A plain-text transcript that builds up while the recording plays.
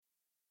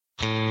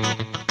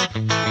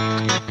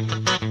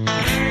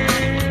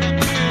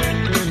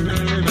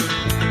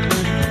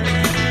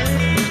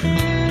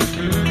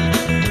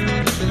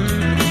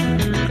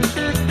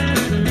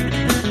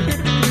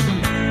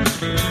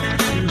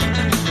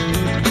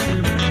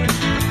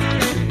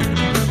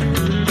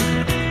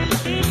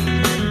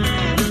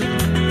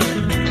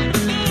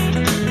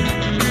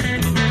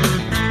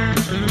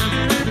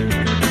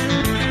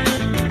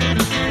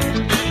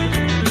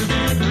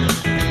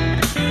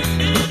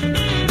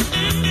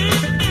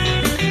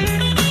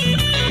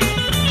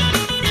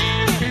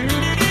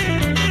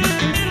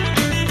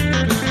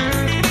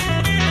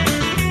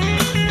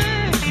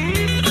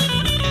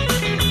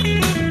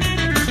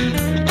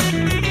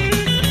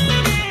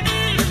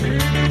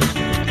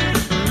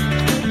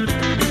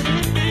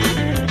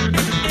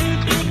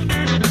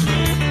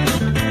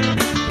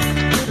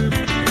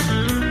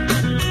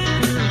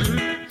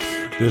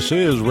This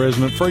is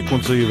Resonant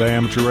Frequency, the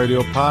amateur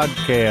radio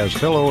podcast.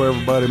 Hello,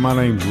 everybody. My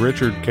name's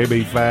Richard,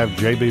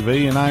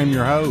 KB5JBV, and I'm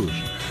your host.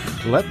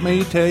 Let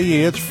me tell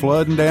you, it's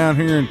flooding down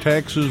here in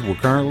Texas. We're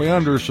currently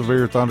under a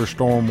severe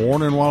thunderstorm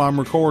warning while I'm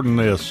recording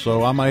this,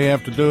 so I may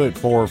have to do it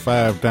 4 or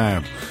 5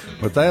 times.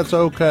 But that's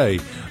okay.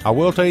 I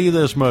will tell you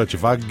this much.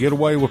 If I could get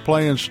away with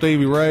playing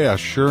Stevie Ray, I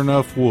sure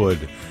enough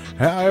would.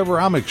 However,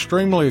 I'm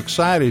extremely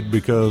excited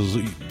because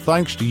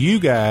thanks to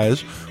you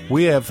guys,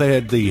 we have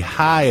had the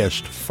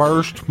highest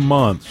first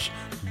month's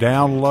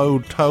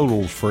download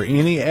totals for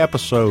any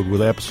episode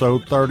with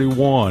episode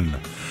 31.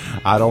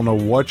 I don't know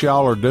what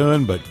y'all are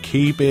doing, but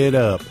keep it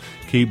up.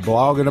 Keep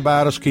blogging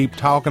about us, keep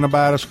talking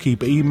about us,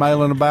 keep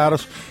emailing about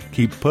us,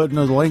 keep putting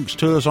the links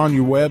to us on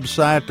your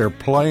website. They're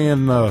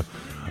playing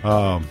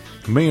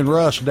me and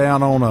Russ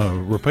down on a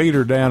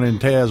repeater down in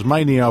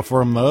Tasmania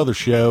from the other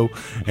show,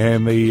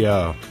 and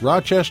the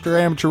Rochester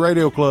Amateur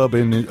Radio Club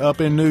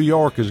up in New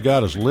York has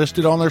got us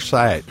listed on their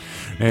site.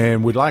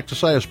 And we'd like to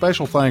say a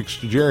special thanks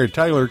to Jerry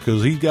Taylor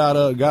because he's got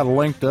a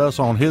link to us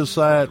on his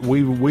site.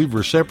 We've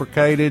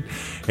reciprocated,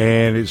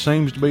 and it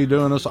seems to be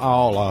doing us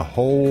all a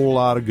whole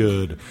lot of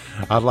good.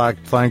 I'd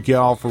like to thank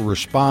y'all for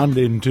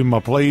responding to my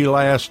plea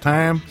last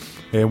time,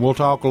 and we'll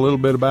talk a little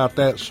bit about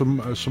that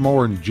some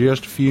more in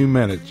just a few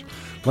minutes.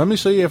 Let me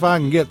see if I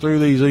can get through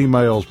these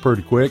emails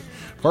pretty quick.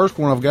 First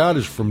one I've got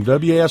is from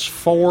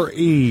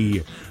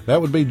WS4E.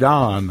 That would be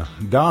Don.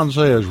 Don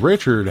says,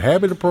 Richard,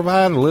 happy to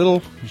provide a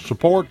little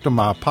support to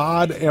my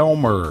pod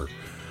Elmer.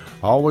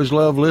 Always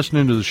love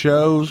listening to the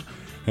shows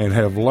and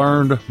have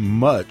learned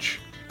much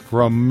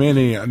from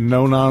your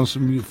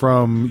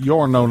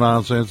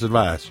no-nonsense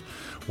advice.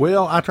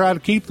 Well, I try to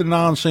keep the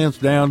nonsense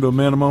down to a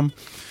minimum.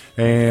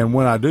 And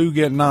when I do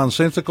get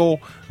nonsensical,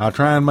 I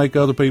try and make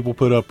other people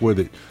put up with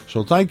it.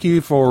 So thank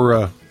you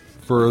for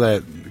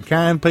that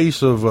kind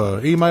piece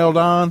of email,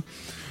 Don,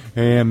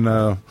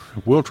 and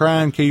we'll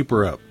try and keep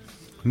her up.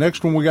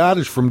 Next one we got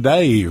is from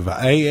Dave,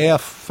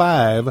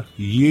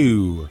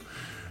 AF5U.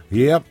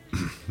 Yep,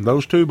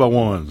 those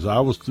 2x1s.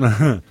 I was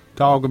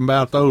talking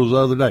about those the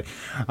other day.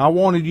 I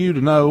wanted you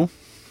to know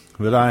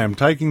that I am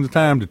taking the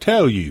time to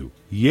tell you,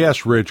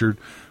 yes, Richard,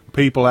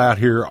 people out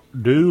here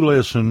do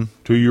listen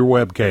to your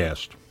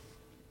webcast.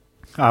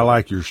 I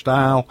like your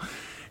style,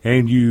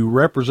 and you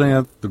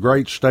represent the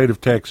great state of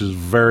Texas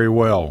very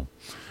well.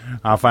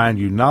 I find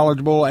you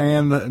knowledgeable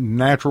and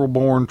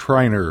natural-born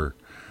trainer.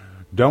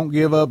 Don't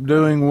give up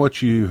doing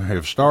what you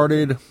have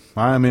started.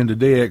 I am into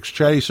DX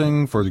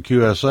chasing for the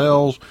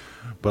QSLs,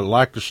 but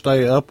like to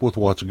stay up with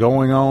what's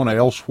going on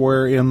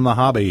elsewhere in the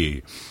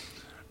hobby.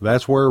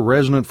 That's where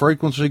Resonant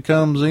Frequency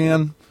comes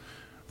in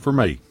for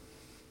me.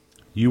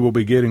 You will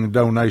be getting a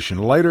donation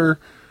later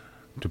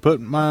to put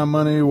my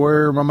money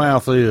where my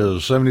mouth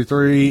is.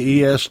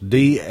 73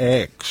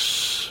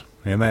 ESDX.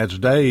 And that's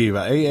Dave,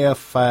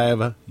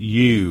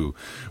 AF5U.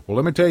 Well,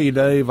 let me tell you,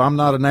 Dave, I'm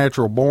not a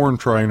natural-born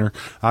trainer.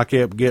 I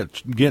kept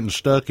getting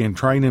stuck in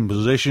training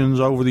positions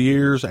over the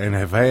years and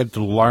have had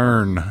to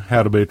learn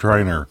how to be a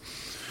trainer.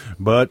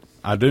 But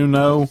I do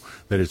know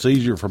that it's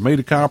easier for me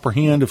to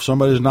comprehend if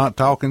somebody's not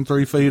talking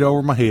 3 feet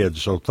over my head.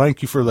 So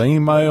thank you for the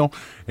email,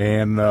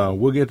 and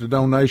we'll get to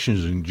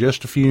donations in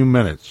just a few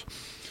minutes.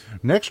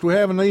 Next, we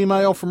have an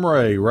email from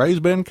Ray. Ray's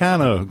been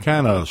kind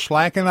of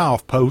slacking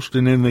off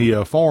posting in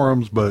the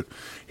forums, but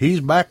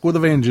he's back with a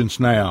vengeance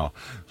now.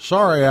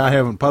 Sorry I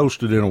haven't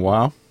posted in a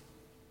while.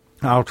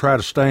 I'll try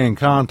to stay in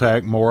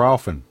contact more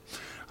often.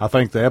 I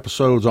think the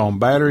episodes on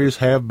batteries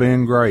have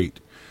been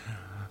great.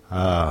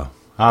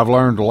 I've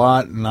learned a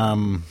lot, and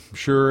I'm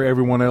sure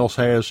everyone else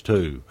has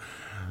too.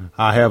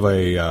 I have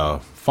a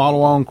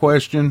follow-on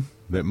question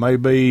that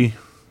maybe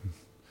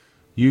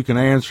you can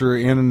answer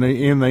in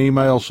the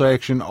email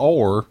section,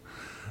 or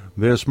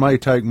this may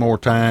take more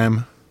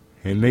time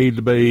and need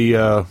to be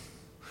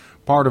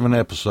part of an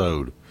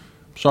episode.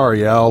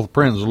 Sorry, y'all, the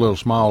print is a little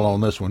small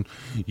on this one.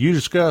 You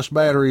discussed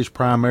batteries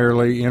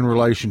primarily in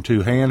relation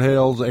to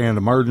handhelds and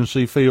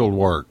emergency field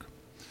work.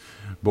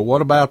 But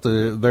what about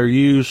their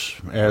use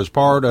as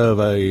part of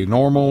a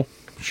normal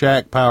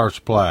shack power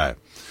supply,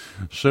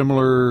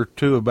 similar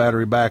to a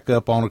battery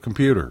backup on a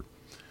computer?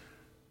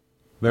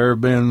 There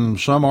have been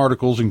some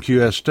articles in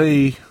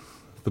QST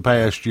the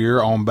past year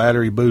on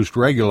battery boost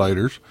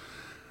regulators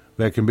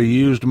that can be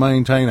used to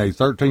maintain a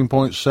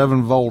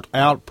 13.7 volt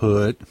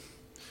output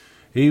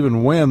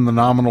even with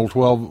nominal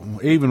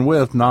 12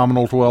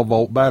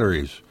 volt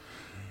batteries.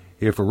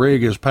 If a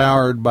rig is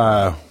powered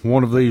by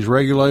one of these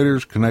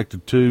regulators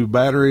connected to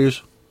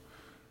batteries,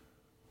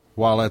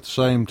 while at the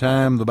same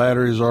time the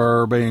batteries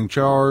are being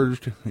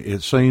charged,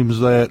 it seems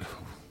that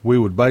we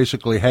would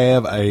basically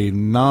have a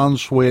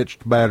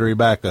non-switched battery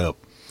backup.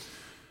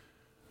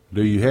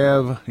 Do you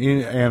have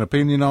an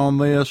opinion on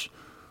this?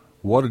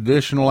 What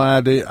additional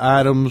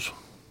items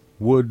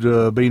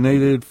would be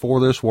needed for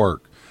this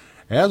work?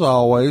 As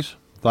always,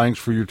 thanks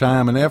for your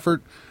time and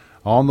effort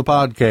on the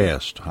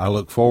podcast. I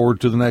look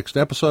forward to the next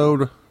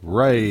episode.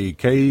 Ray,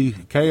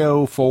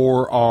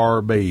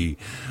 KO4RB.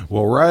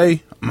 Well,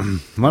 Ray,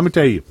 let me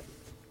tell you,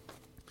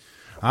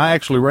 I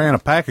actually ran a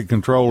packet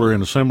controller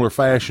in a similar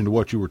fashion to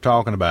what you were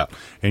talking about.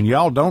 And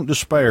y'all don't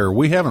despair.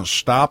 We haven't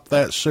stopped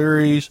that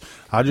series.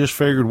 I just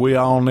figured we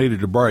all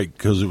needed a break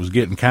because it was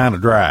getting kind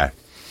of dry.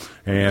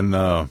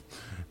 And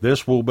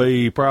this will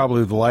be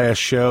probably the last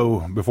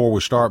show before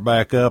we start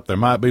back up. There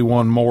might be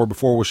one more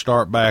before we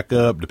start back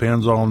up.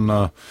 Depends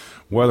on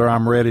whether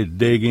I'm ready to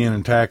dig in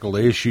and tackle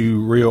the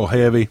issue real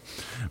heavy.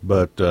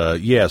 But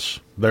yes,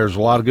 there's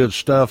a lot of good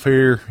stuff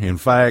here. In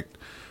fact,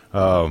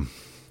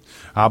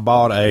 I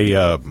bought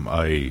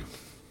a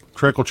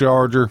trickle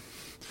charger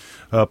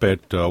up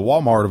at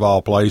Walmart of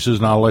all places,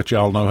 and I'll let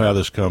y'all know how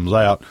this comes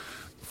out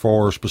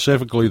for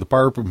specifically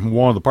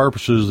one of the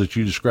purposes that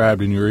you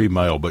described in your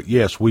email. But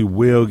yes, we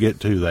will get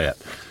to that.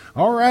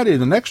 Alrighty,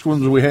 the next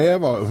one we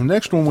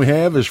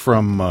have is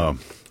from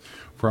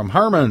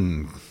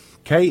Herman,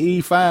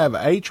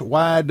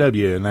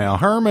 KE5HYW. Now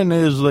Herman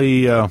is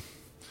the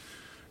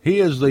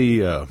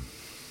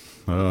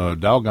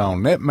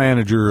doggone net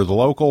manager of the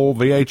local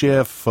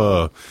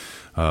VHF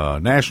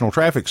National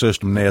Traffic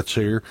System nets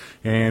here.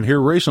 And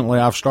here recently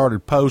I've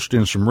started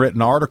posting some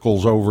written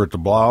articles over at the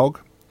blog.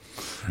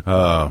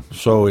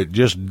 So it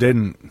just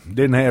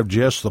didn't have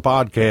just the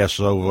podcasts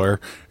over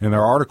there. And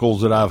there are articles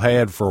that I've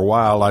had for a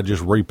while. I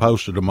just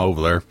reposted them over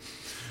there.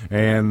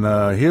 And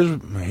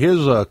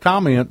his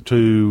comment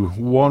to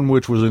one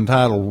which was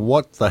entitled,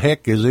 "What the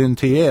heck is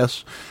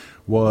NTS?"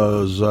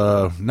 was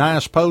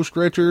nice post,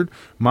 Richard.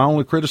 My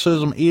only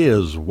criticism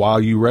is, while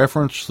you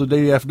reference the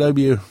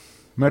DFW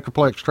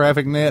Metroplex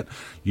Traffic Net,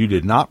 you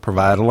did not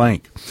provide a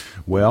link.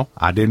 Well,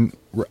 I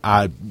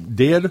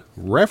did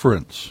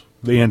reference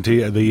the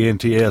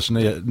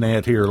NTS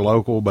net here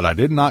local, but I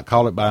did not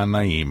call it by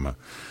name.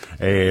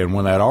 And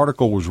when that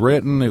article was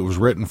written, it was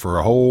written for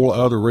a whole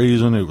other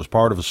reason. It was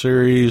part of a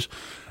series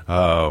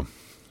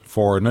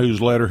for a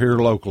newsletter here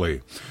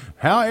locally.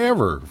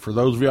 However, for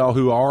those of y'all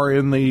who are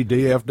in the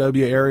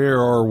DFW area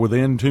or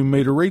within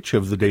 2-meter reach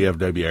of the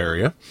DFW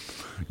area,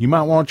 you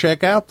might want to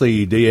check out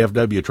the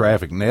DFW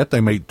Traffic Net.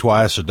 They meet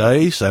twice a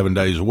day, 7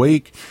 days a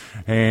week,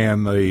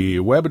 and the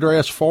web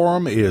address for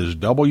them is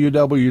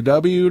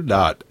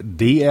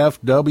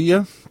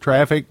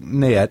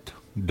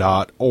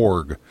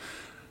www.dfwtrafficnet.org.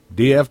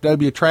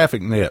 DFW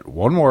Traffic Net,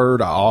 one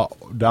word,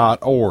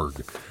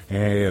 .org.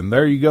 And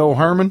there you go,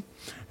 Herman.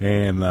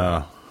 And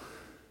I'm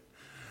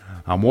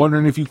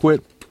wondering if you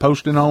quit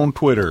posting on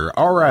Twitter.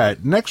 All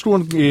right, next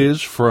one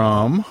is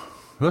from,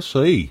 let's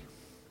see,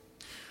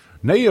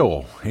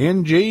 Neil,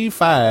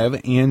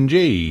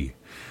 NG5NG.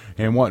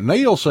 And what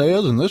Neil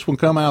says, and this one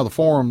come out of the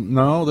forum,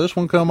 no, this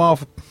one come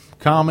off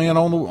comment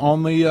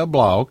on the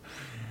blog.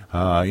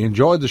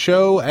 Enjoyed the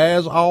show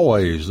as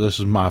always. This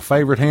is my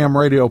favorite ham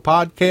radio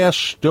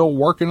podcast. Still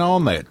working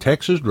on that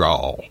Texas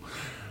drawl.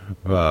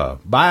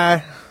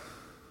 Bye,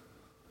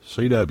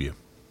 CW.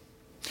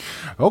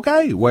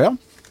 Okay, well,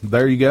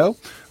 there you go.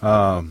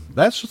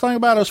 That's the thing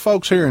about us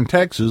folks here in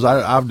Texas.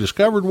 I've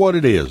discovered what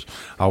it is.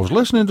 I was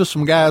listening to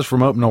some guys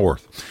from up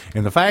north,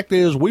 and the fact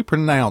is we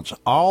pronounce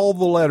all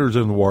the letters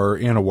in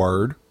a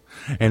word,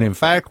 and in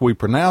fact we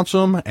pronounce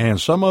them, and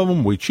some of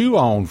them we chew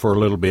on for a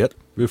little bit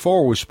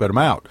before we spit them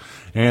out.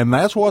 And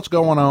that's what's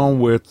going on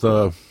with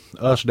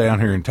us down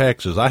here in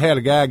Texas. I had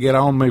a guy get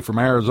on me from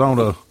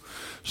Arizona,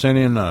 sent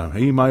in an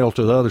email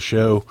to the other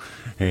show,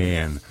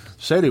 and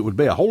said it would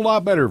be a whole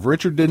lot better if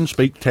Richard didn't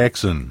speak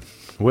Texan.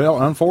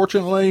 Well,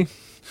 unfortunately,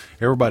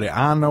 everybody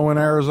I know in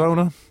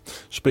Arizona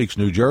speaks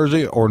New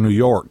Jersey or New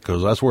York,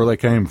 because that's where they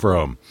came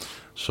from.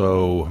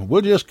 So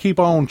we'll just keep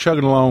on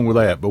chugging along with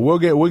that, but we'll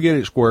get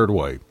it squared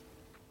away.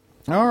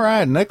 All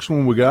right, next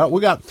one we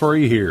got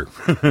 3 here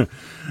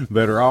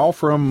that are all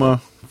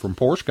from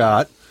poor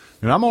Scott,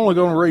 and I'm only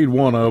going to read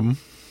one of them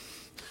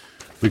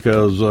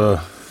because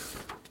of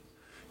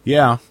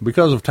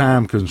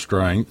time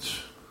constraints,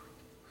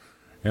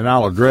 and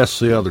I'll address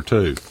the other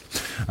 2.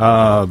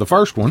 The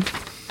first one,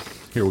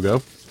 here we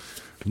go.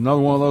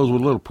 Another one of those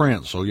with little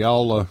print, so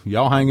y'all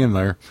hang in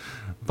there.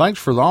 Thanks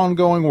for the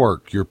ongoing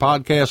work. Your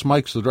podcast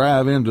makes the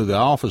drive into the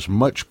office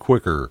much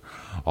quicker,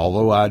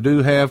 although I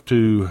do have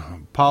to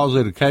pause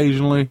it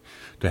occasionally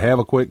to have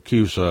a quick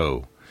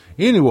QSO.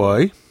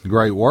 Anyway,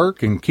 great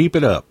work and keep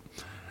it up.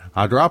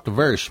 I dropped a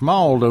very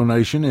small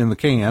donation in the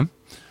can,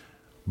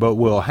 but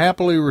will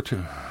happily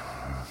return.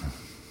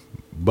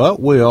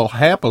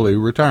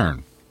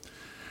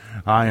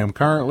 I am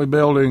currently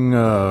building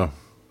a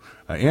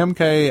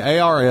MK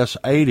ARS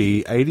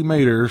 80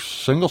 meters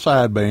single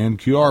sideband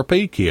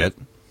QRP kit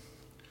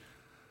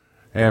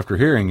after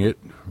hearing it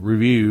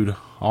reviewed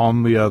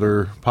on the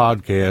other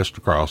podcast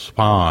across the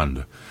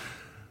pond.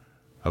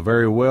 A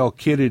very well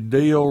kitted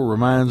deal,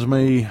 reminds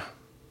me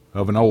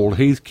of an old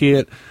Heath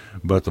kit,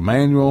 but the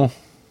manual,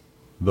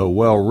 though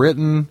well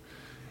written,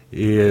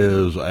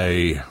 is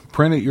a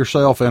print it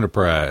yourself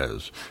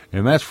enterprise.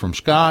 And that's from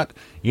Scott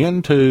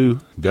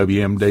into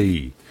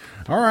WMD.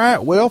 All right,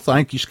 well,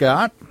 thank you,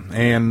 Scott,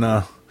 and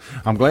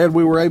I'm glad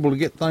we were able to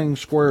get things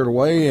squared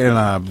away,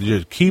 and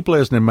just keep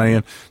listening,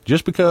 man.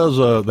 Just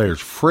because there's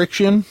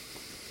friction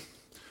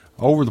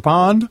over the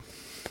pond,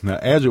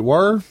 as it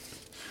were,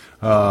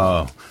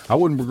 I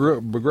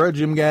wouldn't begrudge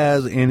them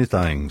guys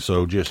anything.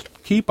 So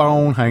just keep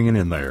on hanging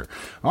in there.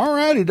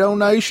 Alrighty,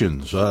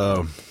 donations.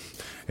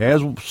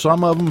 As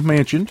some of them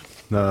mentioned,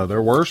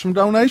 there were some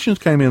donations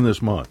came in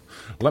this month.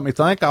 Let me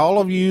thank all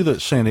of you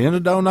that sent in a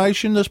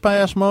donation this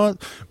past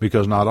month,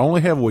 because not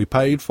only have we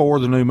paid for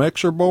the new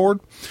mixer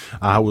board,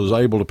 I was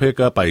able to pick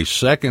up a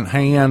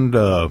second-hand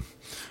mini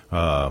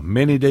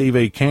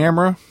DV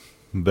camera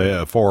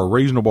for a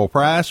reasonable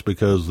price,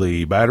 because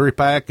the battery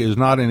pack is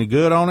not any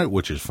good on it,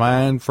 which is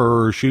fine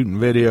for shooting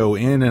video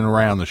in and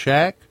around the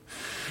shack.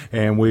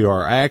 And we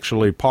are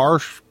actually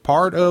part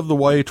of the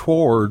way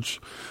towards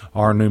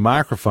our new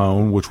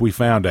microphone, which we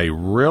found a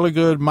really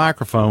good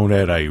microphone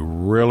at a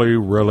really,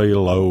 really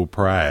low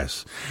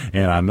price.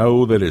 And I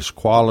know that it's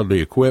quality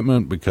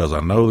equipment because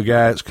I know the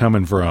guy it's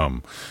coming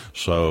from.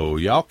 So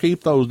y'all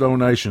keep those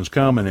donations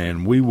coming,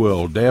 and we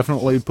will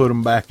definitely put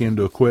them back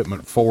into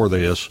equipment for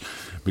this,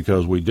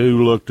 because we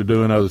do look to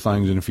doing other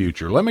things in the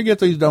future. Let me get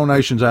these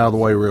donations out of the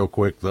way real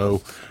quick, though.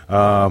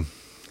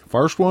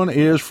 First one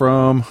is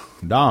from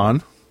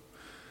Don.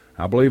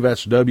 I believe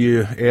that's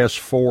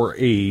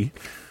WS4E.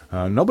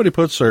 Nobody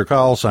puts their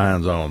call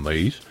signs on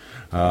these.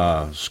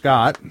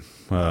 Scott,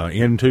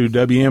 into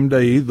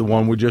WMD, the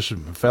one we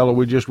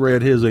just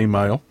read his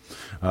email.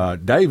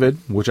 David,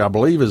 which I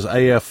believe is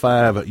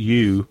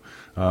AF5U.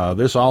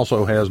 This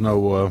also has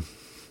no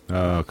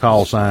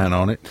call sign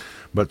on it.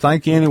 But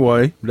thank you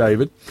anyway,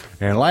 David.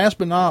 And last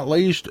but not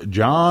least,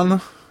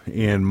 John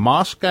in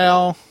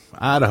Moscow,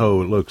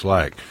 Idaho, it looks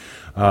like,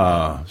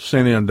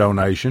 sent in a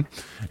donation.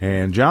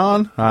 And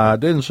John, I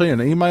didn't see an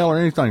email or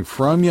anything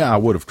from you. I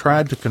would have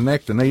tried to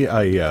connect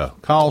a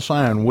call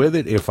sign with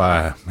it if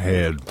I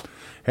had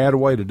a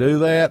way to do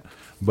that.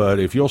 But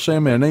if you'll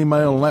send me an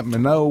email and let me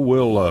know,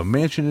 we'll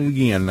mention it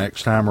again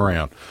next time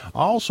around.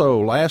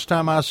 Also, last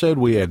time I said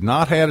we had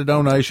not had a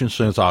donation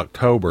since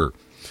October.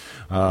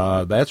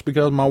 That's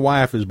because my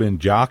wife has been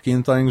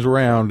jockeying things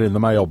around in the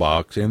email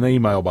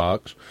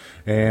box,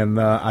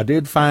 and I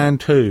did find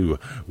two.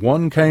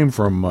 One came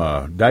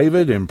from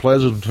David in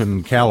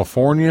Pleasanton,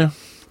 California.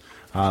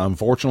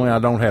 Unfortunately, I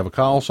don't have a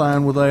call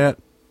sign with that.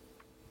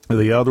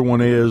 The other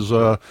one is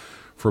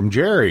from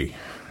Jerry,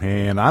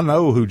 and I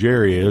know who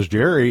Jerry is.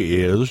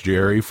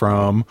 Jerry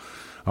from,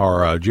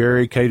 or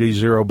Jerry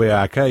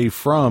KD0BIK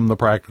from the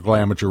Practical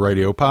Amateur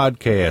Radio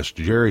Podcast.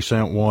 Jerry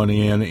sent one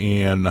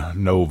in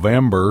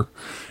November,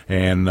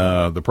 and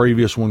the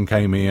previous one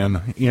came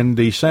in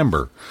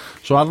December.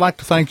 So I'd like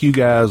to thank you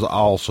guys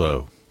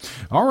also.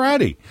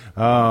 Alrighty.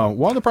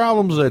 One of the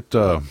problems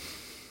that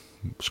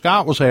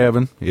Scott was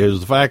having is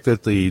the fact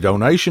that the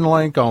donation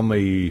link on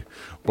the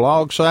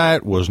blog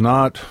site was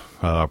not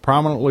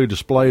prominently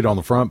displayed on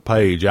the front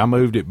page. I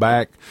moved it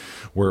back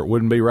where it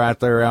wouldn't be right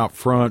there out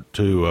front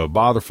to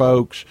bother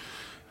folks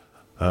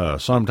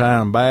some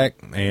time back,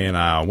 and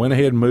I went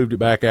ahead and moved it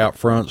back out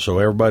front so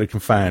everybody can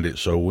find it.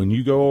 So when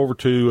you go over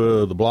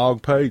to the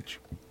blog page,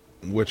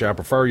 which I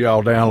prefer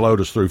y'all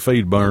download us through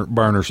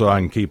FeedBurner so I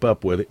can keep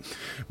up with it,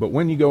 but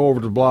when you go over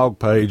to the blog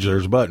page,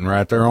 there's a button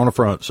right there on the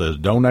front that says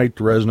Donate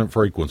to Resonant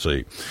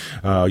Frequency.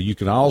 You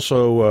can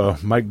also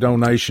make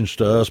donations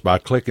to us by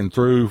clicking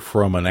through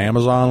from an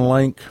Amazon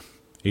link,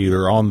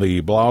 either on the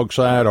blog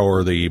site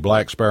or the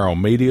Black Sparrow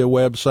Media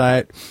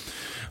website.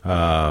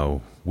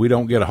 We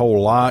don't get a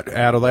whole lot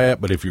out of that,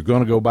 but if you're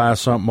going to go buy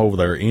something over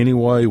there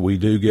anyway, we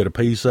do get a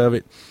piece of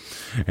it,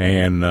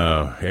 and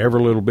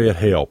every little bit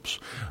helps.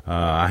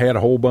 I had a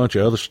whole bunch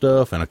of other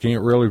stuff, and I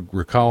can't really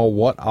recall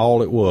what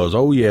all it was.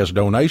 Oh, yes,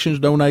 donations.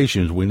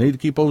 We need to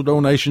keep those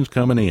donations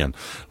coming in.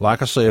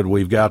 Like I said,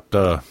 we've got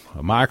a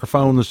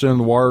microphone that's in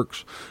the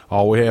works.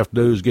 All we have to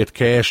do is get the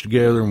cash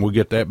together, and we'll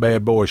get that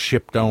bad boy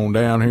shipped on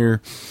down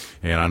here.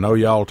 And I know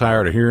y'all are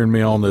tired of hearing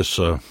me on this.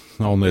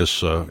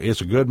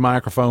 It's a good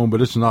microphone,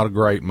 but it's not a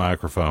great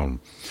microphone.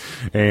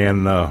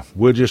 And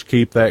we'll just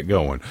keep that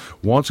going.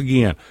 Once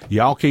again,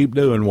 y'all keep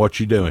doing what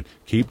you're doing.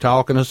 Keep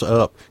talking us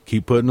up.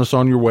 Keep putting us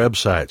on your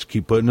websites.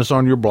 Keep putting us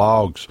on your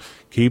blogs.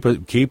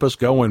 Keep us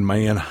going,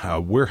 man.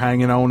 We're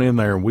hanging on in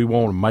there, and we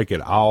want to make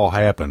it all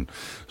happen.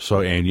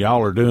 So, and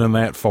y'all are doing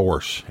that for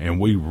us,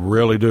 and we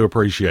really do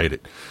appreciate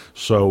it.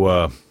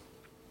 So,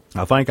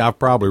 I think I've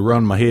probably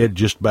run my head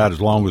just about as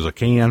long as I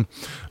can.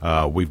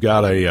 We've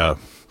got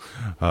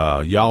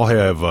y'all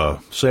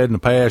have said in the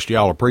past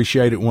y'all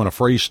appreciate it when I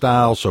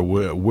freestyle, so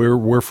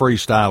we're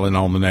freestyling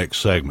on the next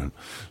segment.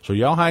 So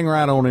y'all hang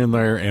right on in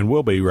there, and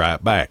we'll be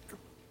right back.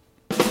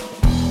 Ooh,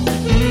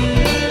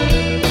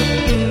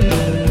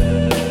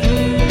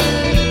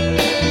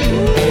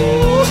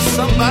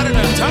 somebody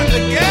done turned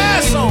the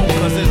gas on,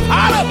 'cause it's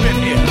hot up in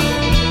here.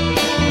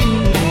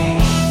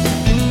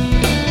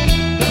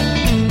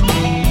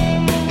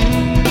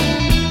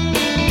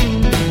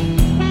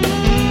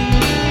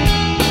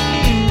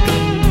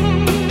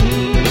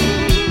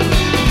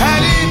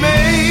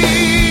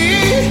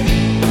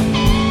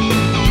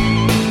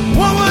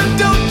 Woman,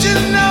 don't you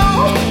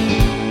know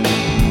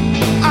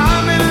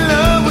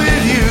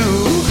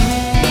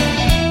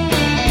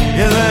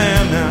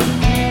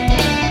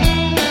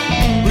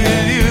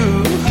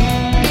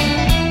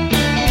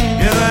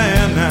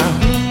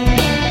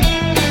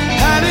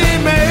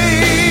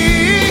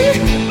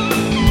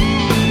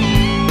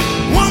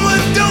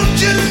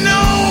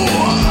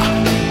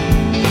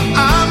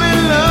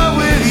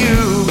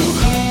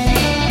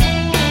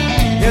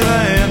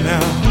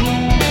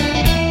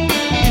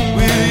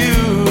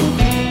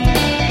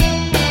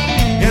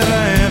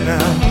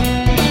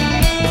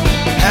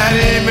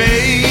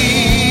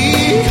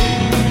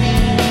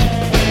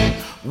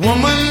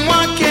Woman,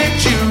 why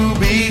can't you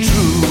be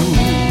true?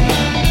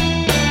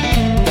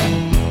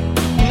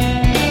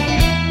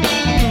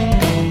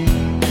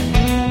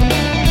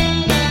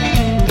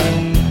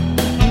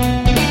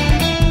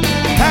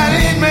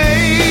 Hattie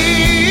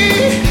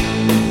Mae,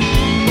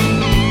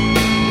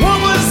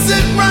 woman,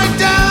 sit right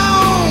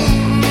down.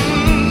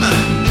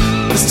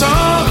 Let's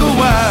talk a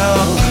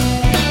while.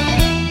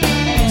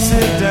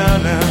 Sit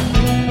down now.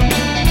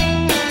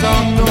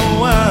 Talk a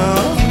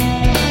while.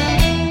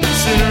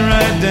 Sit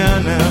right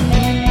down now.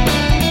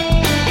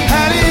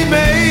 Hattie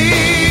Mae,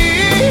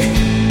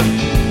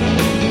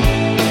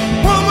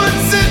 woman,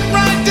 sit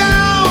right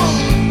down.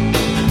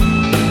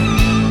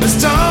 Let's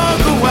talk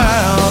a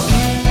while.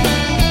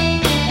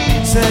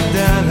 Sit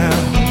down now.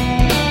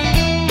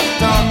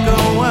 Talk a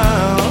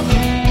while.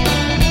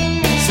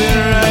 Sit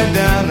right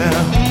down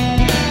now.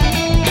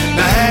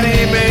 Now,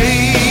 Hattie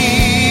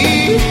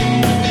Mae,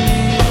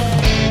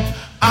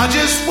 I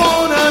just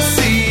wanna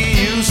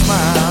see you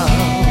smile.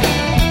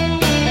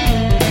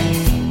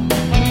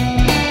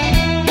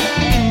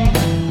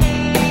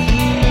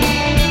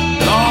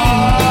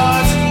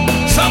 Lord,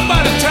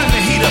 somebody turn the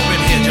heat up in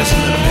here just a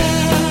little bit.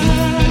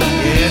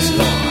 Yes,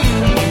 Lord.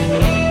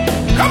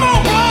 Come on,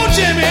 blow,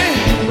 Jimmy.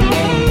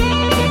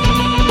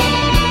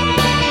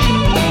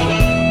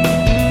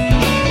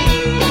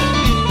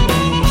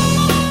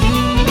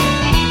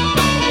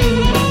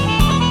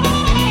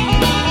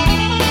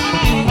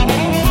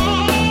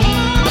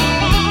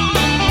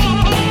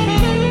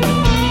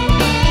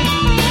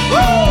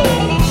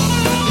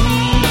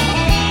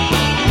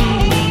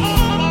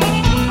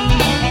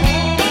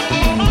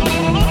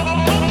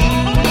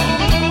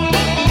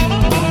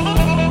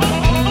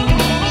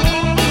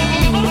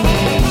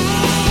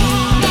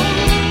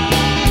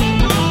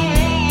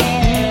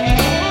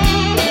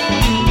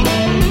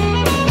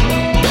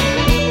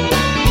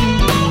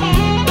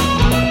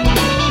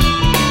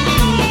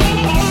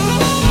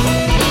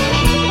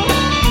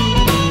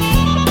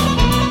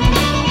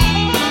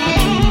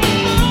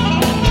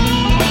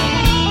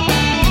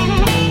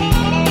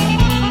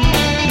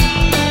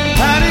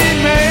 Hattie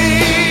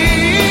Mae,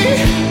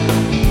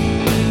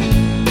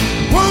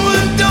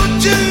 woman,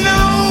 don't you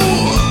know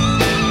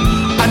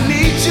I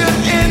need you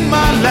in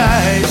my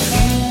life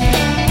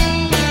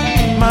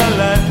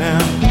now,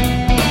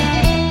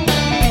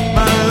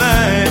 my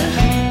life,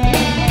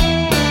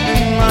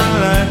 in my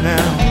life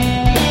now.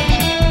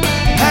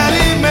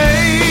 Hattie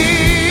Mae,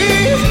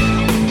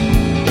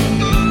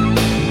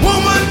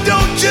 woman,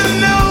 don't you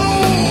know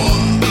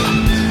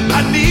I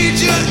need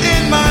you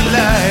in my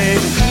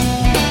life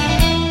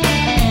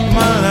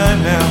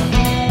now,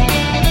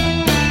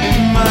 in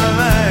my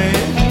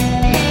life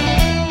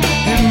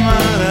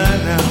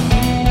now.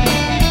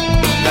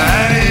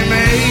 Hattie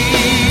Mae,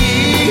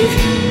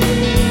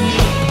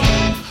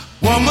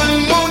 woman,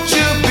 won't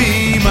you be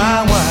my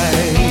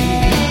wife?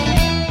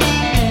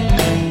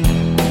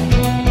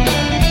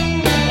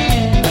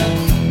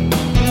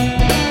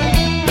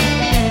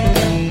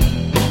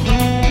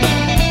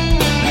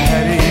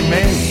 Hattie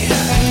Mae,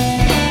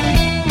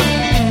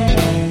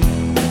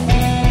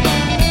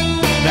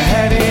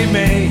 Hattie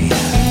Mae,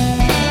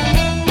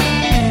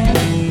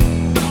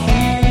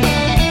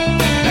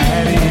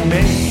 Hattie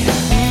Mae,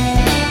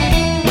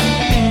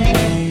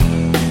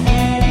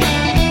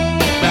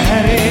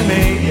 Hattie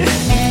Mae,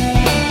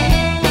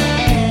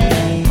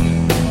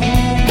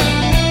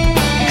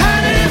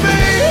 Hattie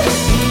Mae,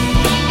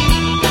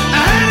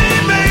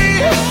 Hattie Mae,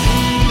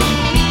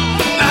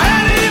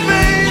 Hattie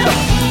Mae,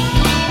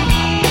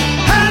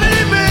 Hattie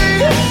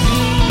Mae,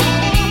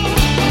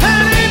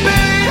 Hattie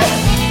Mae,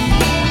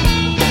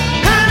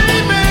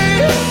 Hattie Mae,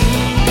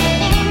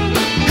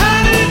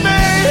 Hattie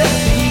Mae,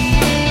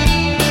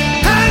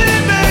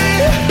 Hattie Mae.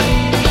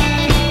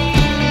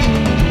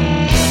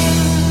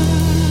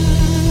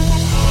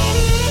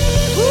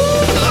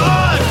 Ooh,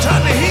 Lord,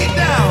 turn the heat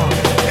down.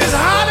 It's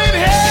hot in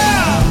here.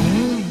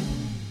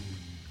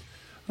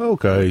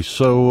 Okay,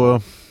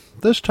 so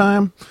this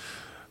time,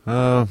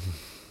 I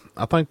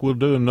think we'll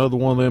do another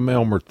one of them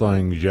Elmer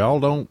things. Y'all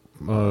don't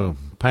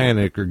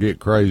panic or get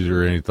crazy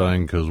or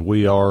anything, because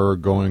we are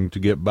going to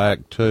get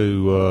back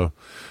to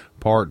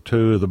part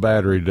 2 of the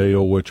battery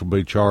deal, which will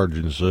be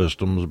charging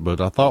systems. But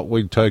I thought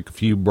we'd take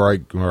a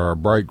break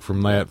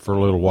from that for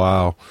a little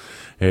while,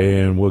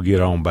 and we'll get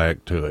on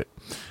back to it.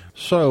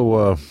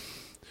 So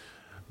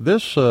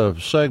this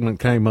segment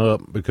came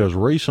up because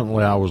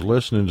recently I was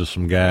listening to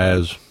some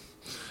guys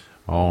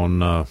on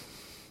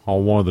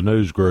one of the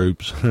news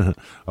groups.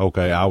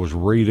 Okay, I was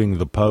reading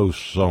the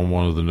posts on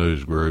one of the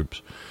news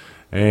groups,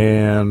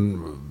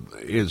 and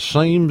it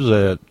seems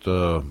that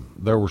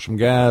there were some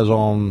guys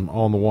on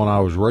the one I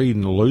was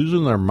reading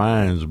losing their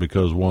minds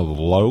because one of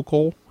the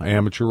local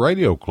amateur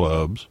radio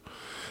clubs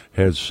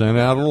had sent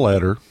out a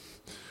letter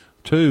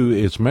to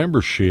its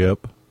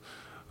membership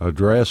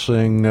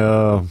addressing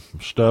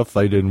stuff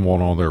they didn't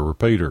want on their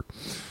repeater.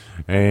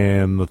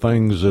 And the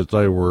things that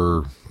they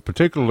were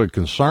particularly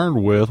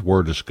concerned with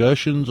were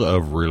discussions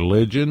of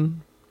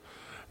religion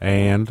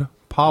and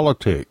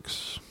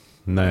politics.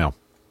 Now,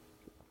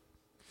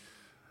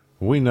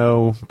 we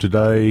know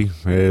today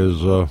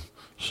as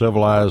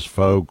civilized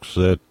folks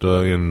that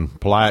in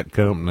polite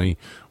company,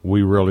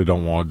 we really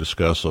don't want to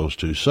discuss those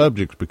two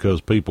subjects because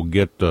people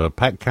get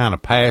kind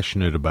of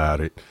passionate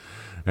about it.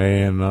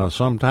 And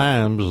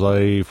sometimes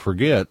they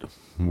forget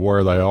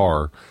where they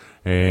are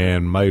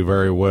and may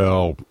very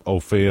well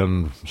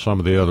offend some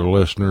of the other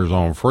listeners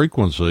on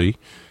frequency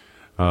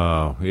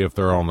if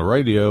they're on the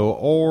radio,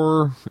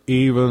 or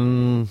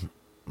even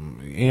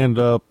end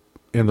up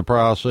in the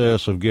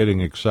process of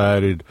getting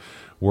excited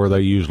where they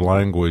use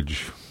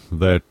language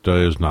that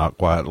is not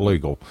quite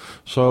legal.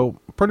 So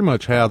pretty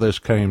much how this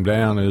came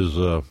down is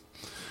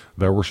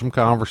there were some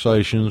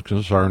conversations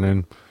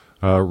concerning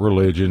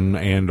religion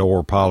and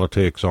or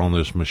politics on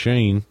this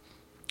machine,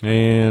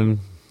 and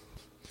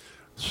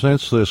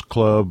since this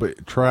club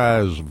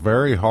tries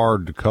very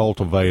hard to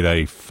cultivate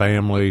a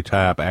family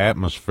type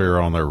atmosphere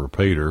on their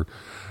repeater,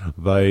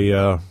 they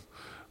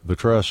the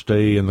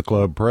trustee and the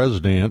club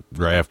president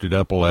drafted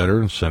up a letter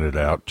and sent it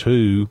out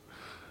to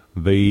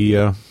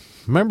the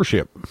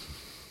membership.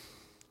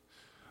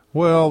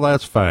 Well,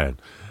 that's fine.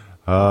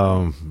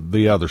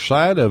 The other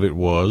side of it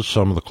was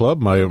some of the club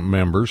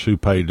members who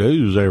pay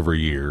dues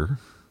every year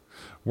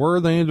were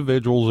the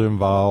individuals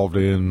involved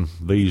in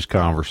these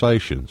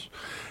conversations.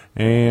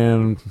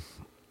 And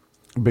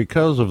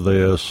because of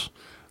this,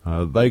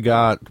 they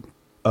got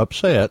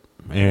upset,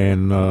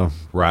 and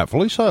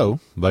rightfully so.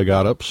 They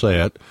got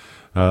upset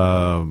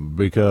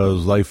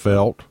because they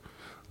felt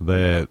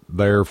that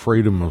their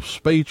freedom of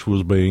speech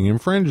was being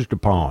infringed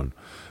upon,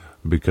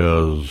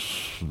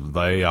 because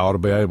they ought to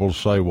be able to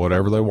say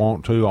whatever they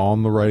want to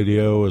on the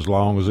radio as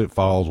long as it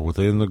falls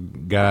within the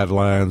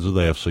guidelines of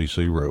the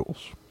FCC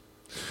rules.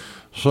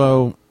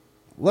 So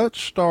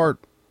let's start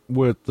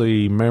with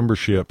the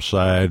membership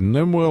side, and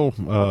then we'll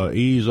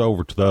ease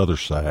over to the other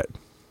side.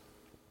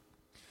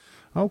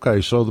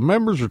 Okay, so the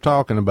members are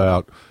talking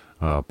about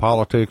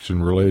politics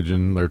and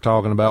religion. They're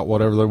talking about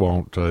whatever they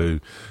want to.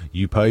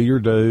 You pay your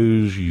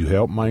dues. You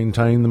help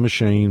maintain the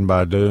machine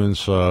by doing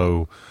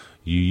so.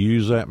 You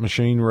use that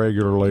machine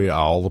regularly.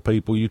 All the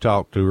people you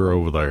talk to are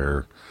over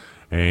there.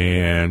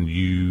 And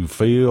you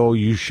feel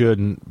you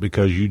shouldn't,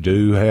 because you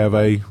do have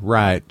a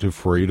right to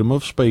freedom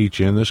of speech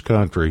in this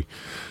country,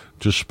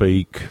 to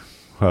speak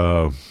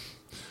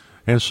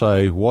and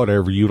say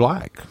whatever you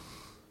like,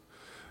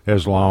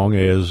 as long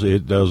as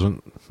it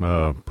doesn't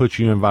put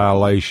you in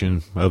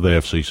violation of the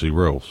FCC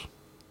rules.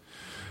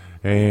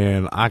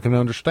 And I can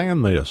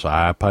understand this.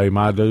 I pay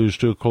my dues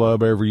to a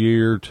club every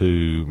year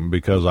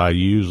because I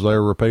use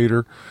their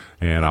repeater,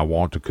 and I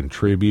want to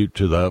contribute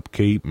to the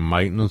upkeep and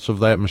maintenance of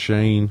that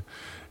machine,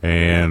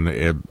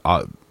 and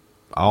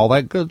all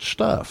that good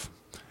stuff.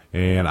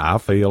 And I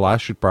feel I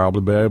should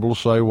probably be able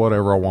to say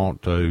whatever I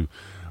want to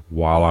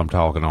while I'm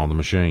talking on the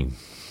machine.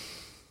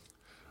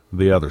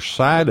 The other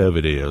side of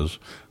it is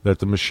that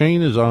the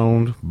machine is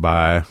owned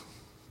by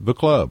the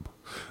club,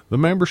 the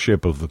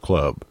membership of the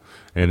club.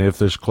 And if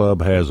this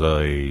club has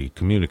a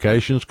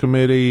communications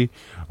committee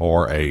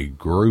or a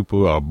group,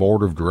 a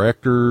board of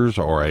directors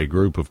or a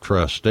group of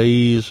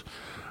trustees,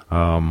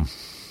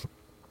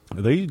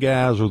 these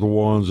guys are the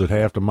ones that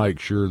have to make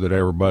sure that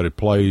everybody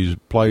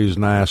plays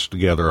nice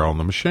together on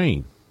the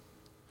machine.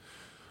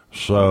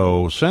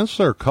 So since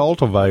they're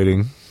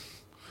cultivating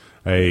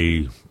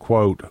a,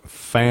 quote,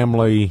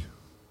 family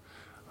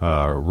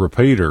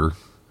repeater,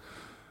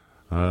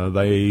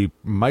 they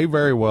may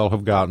very well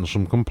have gotten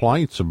some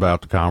complaints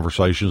about the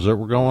conversations that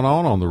were going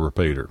on the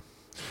repeater.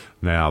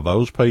 Now,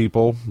 those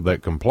people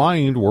that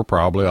complained were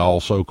probably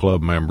also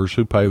club members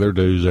who pay their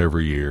dues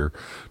every year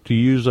to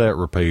use that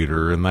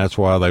repeater, and that's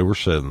why they were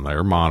sitting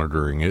there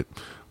monitoring it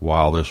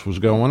while this was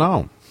going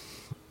on.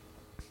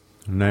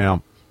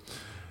 Now,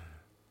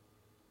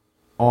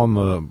 on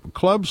the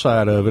club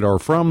side of it, or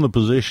from the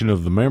position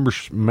of the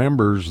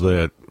members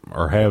that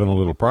are having a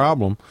little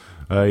problem,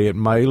 it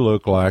may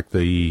look like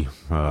the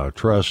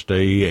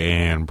trustee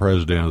and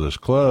president of this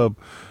club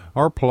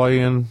are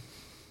playing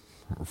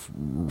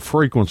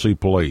frequency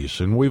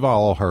police, and we've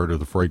all heard of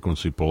the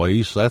frequency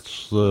police.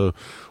 That's the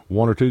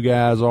one or two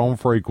guys on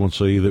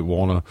frequency that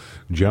want to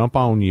jump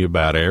on you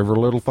about every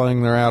little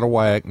thing they're out of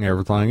whack and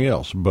everything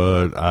else.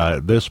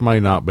 But this may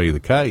not be the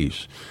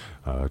case.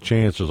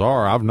 Chances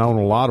are, I've known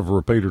a lot of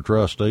repeater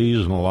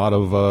trustees and a lot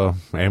of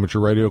amateur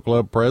radio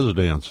club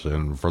presidents,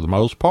 and for the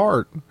most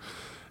part,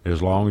 as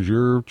long as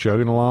you're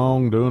chugging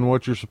along, doing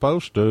what you're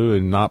supposed to,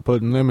 and not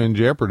putting them in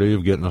jeopardy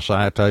of getting a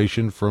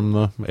citation from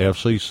the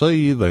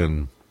FCC,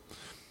 then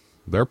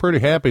they're pretty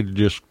happy to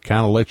just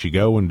kind of let you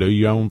go and do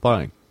your own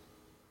thing.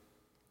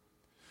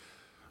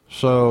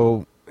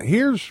 So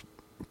here's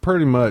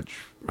pretty much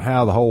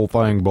how the whole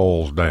thing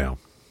boils down.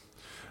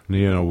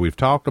 You know, we've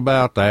talked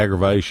about the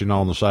aggravation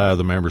on the side of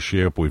the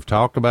membership. We've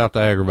talked about the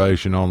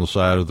aggravation on the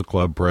side of the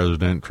club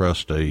president,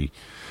 trustee.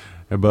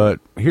 But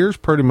here's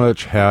pretty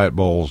much how it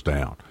boils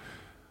down.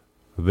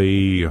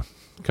 The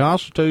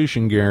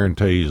Constitution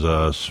guarantees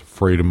us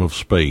freedom of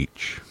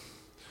speech.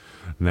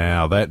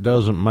 Now, that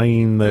doesn't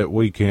mean that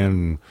we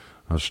can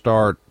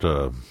start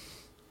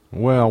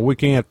Well, we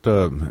can't,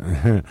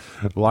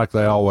 like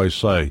they always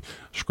say,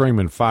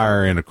 screaming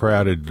fire in a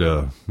crowded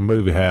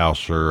movie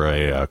house or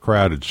a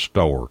crowded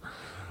store.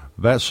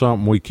 That's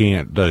something we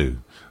can't do.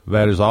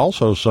 That is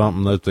also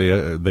something that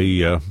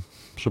the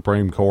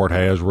Supreme Court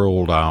has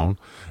ruled on,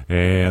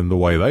 and the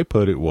way they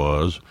put it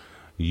was,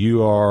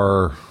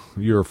 your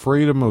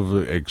freedom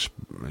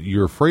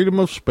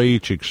of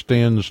speech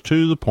extends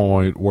to the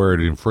point where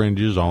it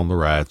infringes on the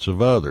rights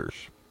of others.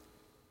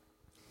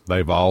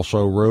 They've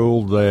also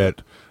ruled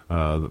that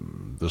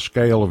the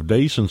scale of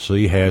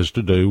decency has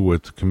to do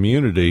with the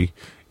community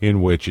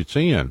in which it's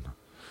in.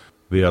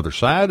 The other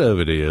side of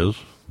it is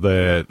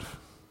that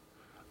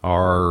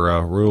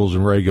our rules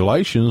and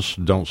regulations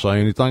don't say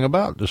anything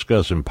about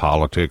discussing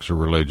politics or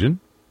religion.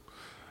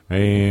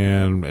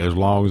 And as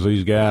long as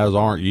these guys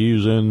aren't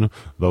using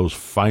those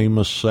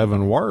famous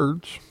 7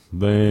 words,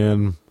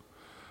 then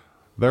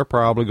they're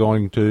probably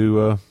going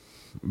to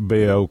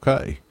be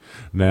okay.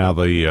 Now,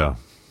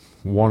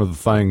 one of the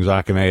things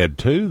I can add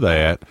to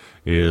that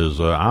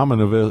is I'm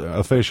an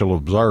official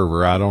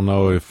observer. I don't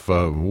know if,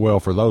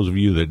 for those of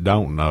you that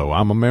don't know,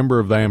 I'm a member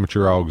of the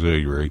Amateur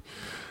Auxiliary,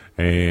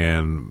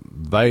 and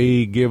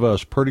they give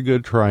us pretty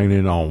good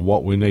training on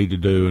what we need to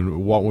do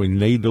and what we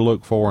need to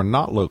look for and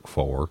not look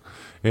for.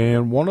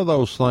 And one of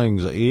those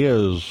things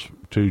is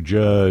to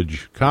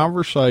judge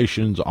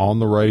conversations on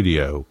the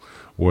radio,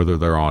 whether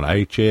they're on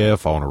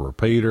HF, on a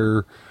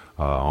repeater,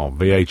 on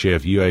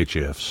VHF,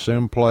 UHF,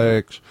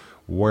 simplex,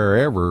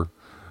 wherever.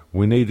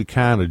 We need to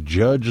kind of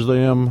judge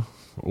them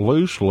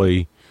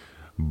loosely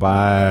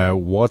by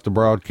what the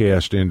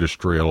broadcast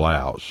industry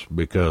allows,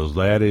 because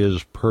that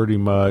is pretty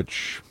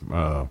much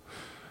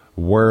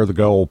where the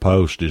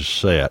goalpost is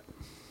set.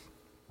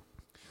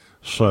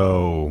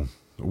 So,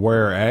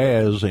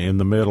 whereas in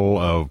the middle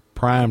of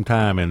prime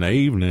time in the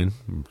evening,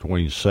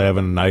 between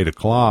 7 and 8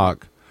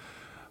 o'clock,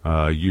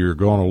 you're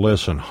going to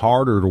listen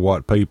harder to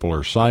what people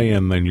are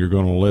saying than you're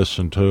going to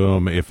listen to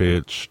them if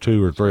it's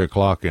 2 or 3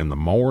 o'clock in the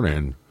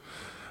morning.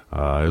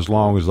 As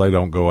long as they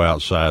don't go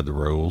outside the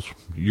rules,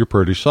 you're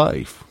pretty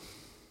safe.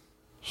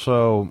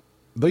 So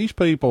these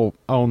people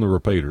own the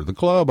repeater. The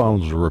club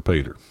owns the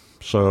repeater.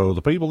 So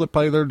the people that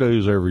pay their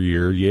dues every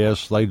year,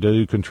 yes, they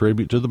do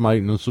contribute to the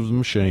maintenance of the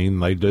machine.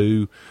 They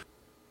do,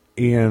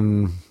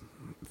 in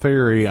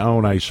theory,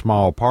 own a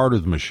small part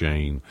of the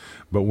machine.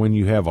 But when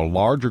you have a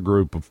larger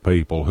group of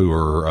people who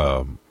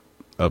are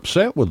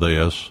upset with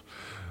this,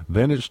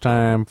 then it's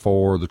time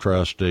for the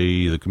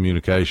trustee, the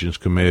communications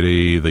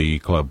committee, the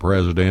club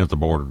president, the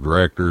board of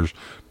directors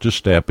to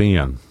step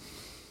in.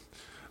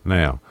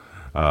 Now,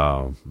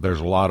 there's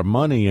a lot of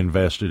money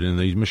invested in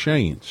these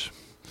machines.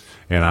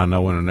 And I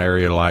know in an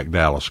area like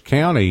Dallas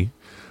County,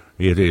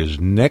 it is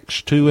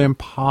next to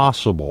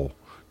impossible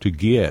to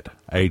get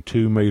a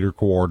 2-meter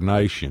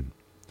coordination.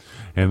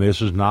 And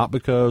this is not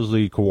because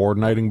the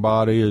coordinating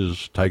body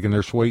is taking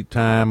their sweet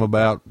time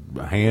about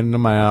handing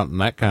them out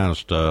and that kind of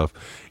stuff.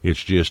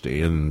 It's just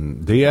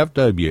in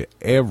DFW,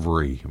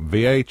 every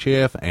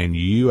VHF and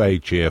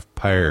UHF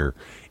pair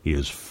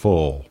is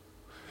full.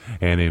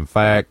 And in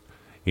fact,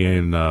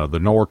 in the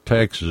North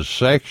Texas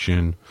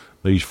section,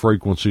 these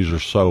frequencies are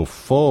so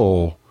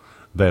full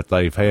that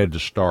they've had to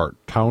start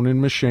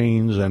toning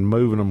machines and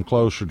moving them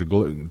closer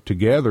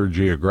together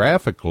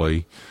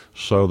geographically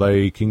so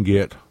they can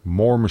get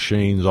more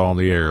machines on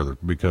the air,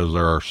 because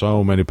there are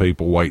so many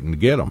people waiting to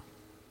get them.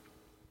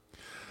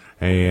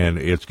 And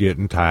it's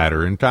getting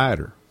tighter and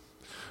tighter.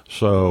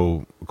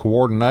 So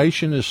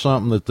coordination is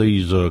something that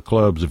these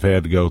clubs have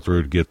had to go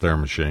through to get their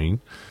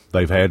machine.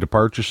 They've had to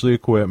purchase the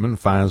equipment,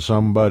 find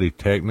somebody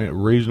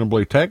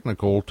reasonably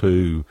technical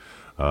to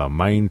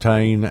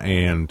maintain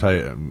and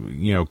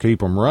keep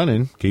them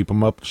running, keep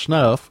them up to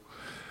snuff.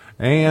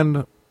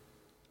 And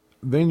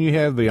then you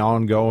have the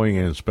ongoing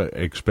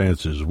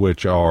expenses,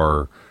 which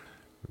are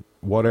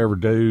whatever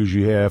dues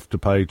you have to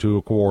pay to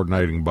a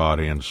coordinating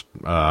body. And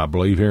I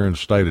believe here in the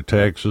state of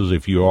Texas,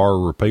 if you are a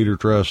repeater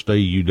trustee,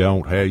 you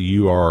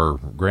are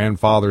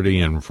grandfathered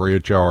in free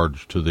of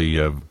charge to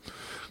the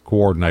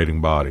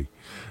coordinating body.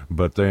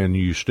 But then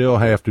you still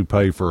have to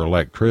pay for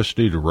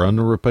electricity to run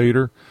the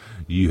repeater.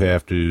 You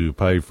have to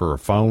pay for a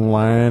phone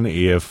line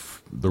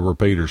if the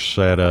repeater's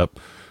set up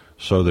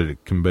so that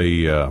it can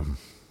be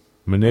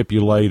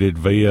manipulated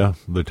via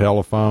the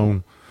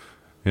telephone.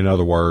 In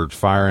other words,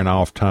 firing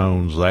off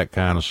tones, that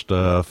kind of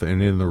stuff.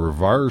 And in the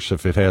reverse,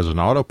 if it has an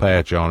auto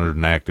patch on it,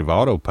 an active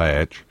auto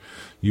patch,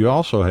 you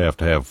also have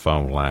to have a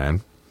phone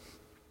line.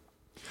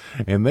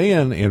 And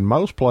then in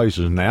most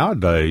places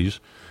nowadays,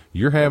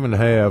 you're having to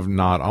have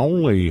not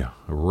only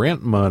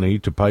rent money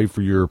to pay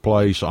for your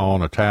place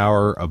on a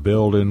tower, a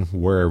building,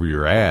 wherever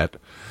you're at,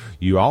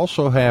 you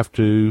also have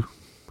to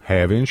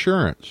have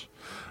insurance.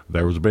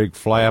 There was a big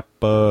flap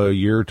a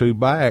year or two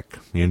back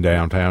in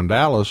downtown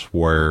Dallas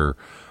where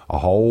a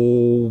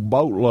whole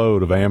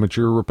boatload of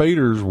amateur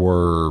repeaters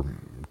were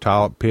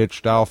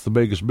pitched off the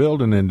biggest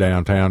building in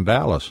downtown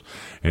Dallas.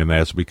 And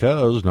that's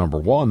because, number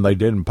one, they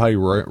didn't pay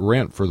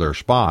rent for their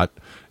spot,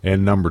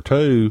 and number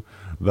two,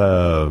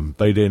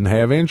 they didn't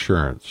have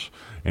insurance.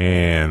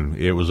 And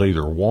it was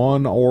either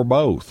one or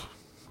both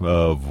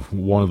of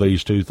one of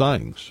these two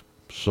things.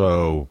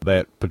 So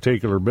that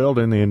particular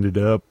building ended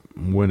up,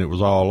 when it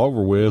was all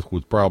over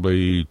with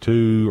probably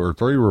 2 or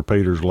 3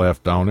 repeaters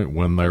left on it,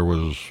 when there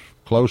was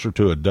closer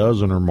to a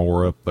dozen or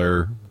more up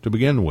there to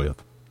begin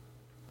with.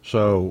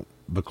 So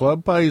the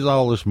club pays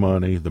all this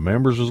money. The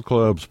members of the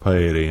clubs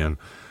pay it in.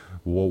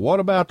 Well, what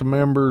about the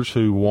members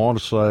who want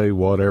to say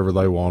whatever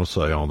they want to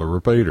say on the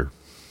repeater?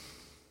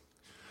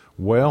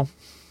 Well,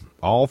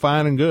 all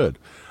fine and good.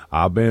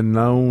 I've been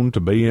known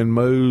to be in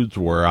moods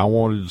where I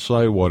wanted to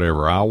say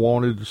whatever I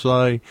wanted to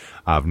say.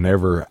 I've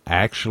never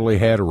actually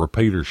had a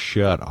repeater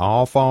shut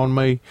off on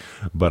me,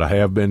 but I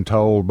have been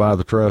told by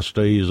the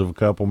trustees of a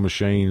couple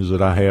machines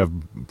that I have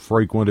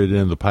frequented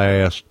in the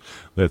past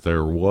that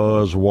there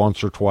was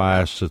once or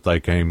twice that they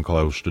came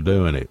close to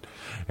doing it.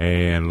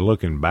 And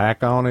looking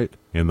back on it,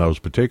 in those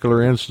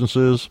particular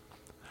instances,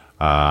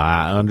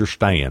 I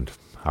understand.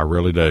 I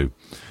really do.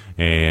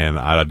 And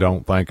I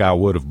don't think I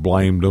would have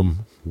blamed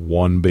them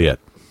one bit.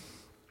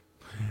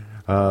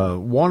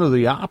 One of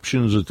the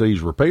options that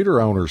these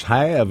repeater owners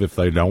have if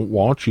they don't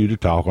want you to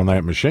talk on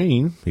that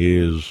machine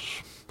is,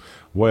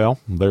 well,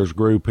 there's a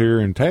group here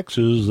in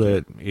Texas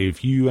that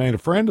if you ain't a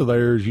friend of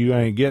theirs, you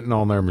ain't getting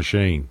on their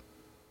machine.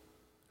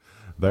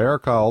 They are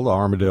called the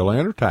Armadillo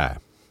Intertie.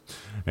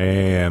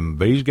 And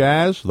these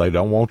guys, they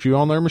don't want you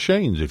on their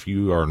machines. If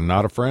you are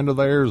not a friend of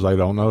theirs, they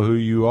don't know who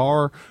you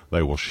are,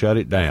 they will shut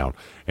it down.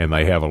 And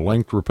they have a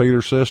linked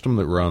repeater system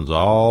that runs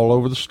all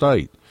over the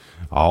state.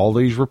 All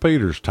these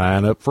repeaters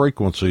tying up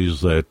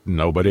frequencies that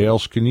nobody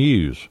else can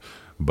use.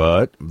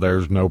 But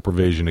there's no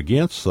provision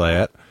against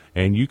that,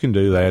 and you can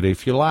do that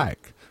if you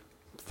like.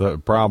 The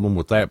problem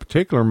with that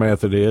particular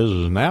method is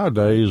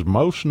nowadays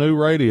most new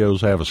radios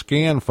have a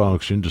scan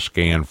function to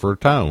scan for a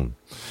tone.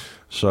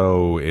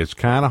 So it's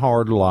kind of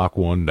hard to lock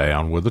one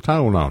down with a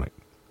tone on it.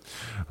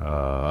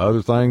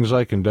 Other things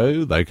they can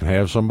do, they can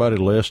have somebody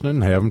listening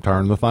and have them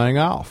turn the thing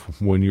off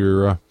when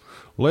you're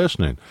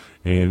listening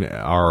and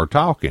or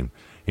talking.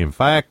 In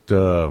fact,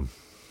 one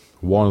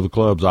of the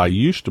clubs I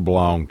used to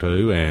belong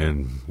to,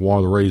 and one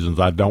of the reasons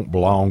I don't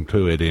belong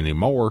to it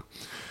anymore,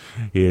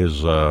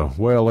 is,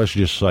 well, let's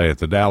just say it,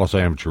 the Dallas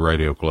Amateur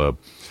Radio Club,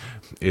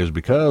 is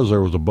because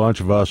there was a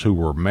bunch of us who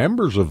were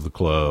members of the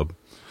club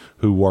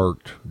who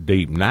worked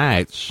deep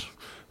nights,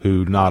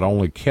 who not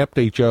only kept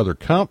each other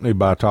company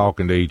by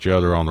talking to each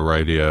other on the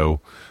radio,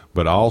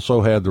 but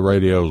also had the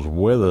radios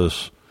with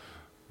us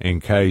in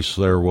case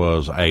there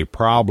was a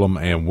problem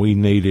and we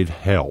needed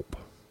help,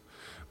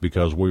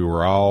 because we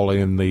were all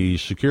in the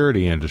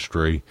security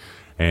industry,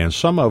 and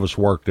some of us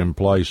worked in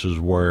places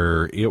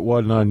where it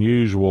wasn't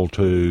unusual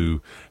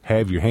to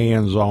have your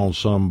hands on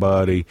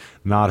somebody,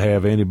 not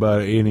have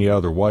any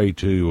other way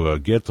to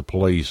get the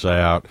police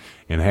out,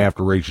 and have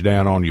to reach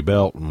down on your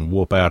belt and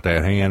whoop out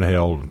that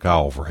handheld and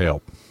call for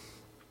help.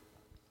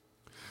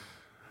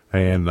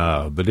 And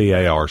the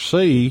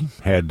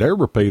DARC had their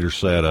repeater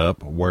set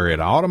up where it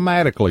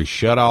automatically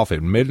shut off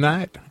at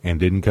midnight and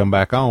didn't come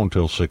back on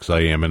till 6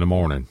 a.m. in the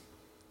morning.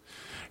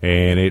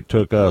 And it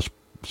took us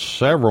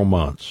several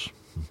months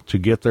to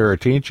get their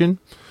attention,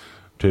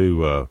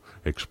 to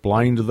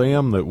explain to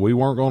them that we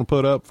weren't going to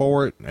put up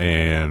for it,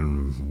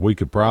 and we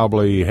could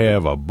probably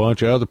have a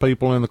bunch of other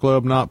people in the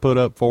club not put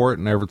up for it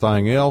and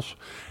everything else,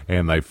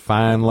 and they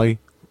finally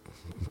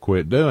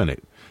quit doing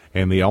it.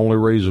 And the only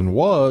reason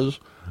was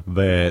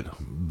that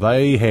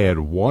they had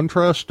one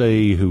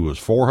trustee who was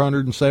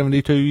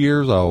 472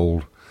 years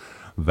old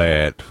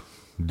that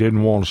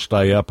didn't want to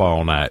stay up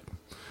all night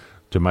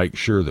to make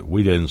sure that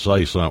we didn't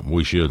say something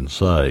we shouldn't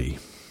say.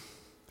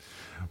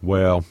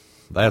 Well,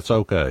 that's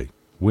okay.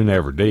 We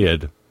never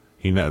did.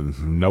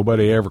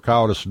 Nobody ever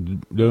caught us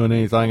doing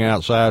anything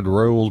outside the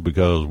rules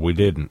because we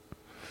didn't.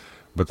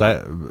 But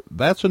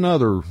that's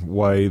another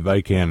way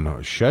they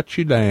can shut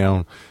you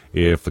down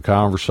if the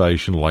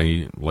conversation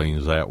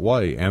leans that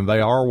way, and they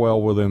are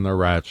well within their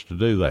rights to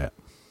do that.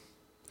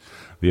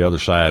 The other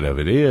side of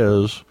it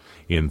is,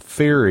 in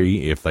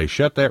theory, if they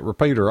shut that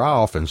repeater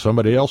off and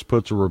somebody else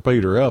puts a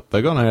repeater up,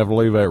 they're going to have to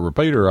leave that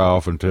repeater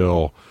off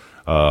until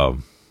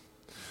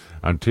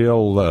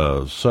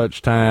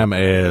such time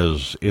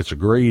as it's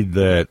agreed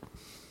that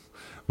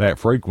that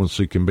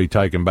frequency can be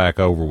taken back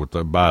over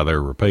by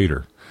their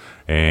repeater.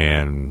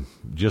 And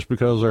just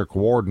because they're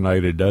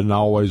coordinated doesn't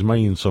always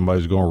mean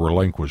somebody's going to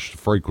relinquish the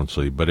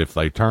frequency. But if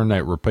they turn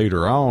that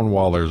repeater on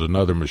while there's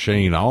another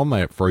machine on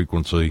that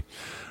frequency,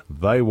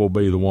 they will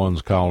be the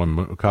ones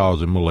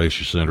causing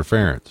malicious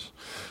interference.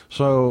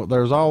 So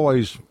there's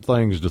always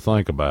things to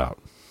think about.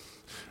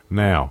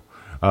 Now,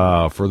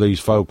 for these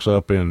folks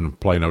up in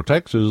Plano,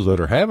 Texas that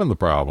are having the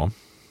problem,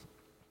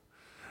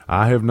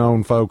 I have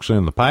known folks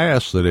in the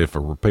past that if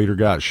a repeater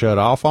got shut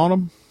off on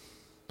them,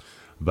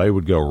 they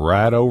would go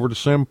right over to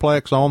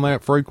Simplex on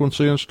that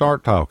frequency and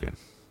start talking.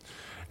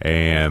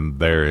 And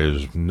there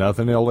is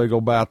nothing illegal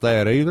about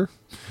that either.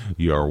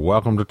 You are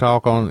welcome to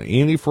talk on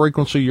any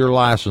frequency you're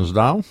licensed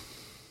on.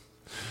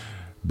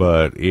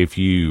 But if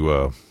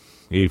you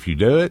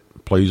do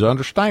it, please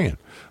understand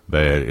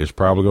that is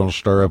probably going to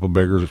stir up a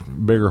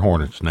bigger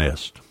hornet's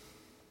nest.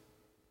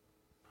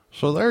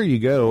 So there you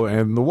go.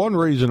 And the one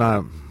reason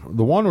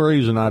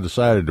I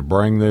decided to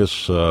bring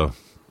this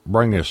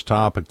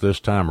topic this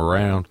time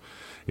around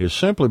is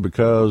simply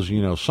because,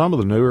 some of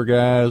the newer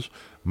guys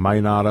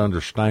may not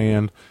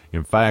understand.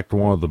 In fact,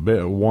 one of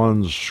the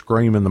ones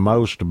screaming the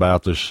most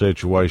about this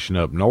situation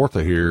up north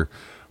of here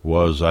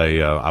was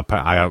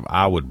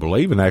I would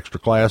believe an extra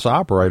class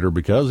operator,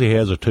 because he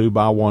has a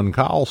 2x1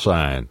 call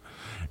sign.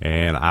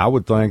 And I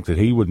would think that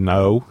he would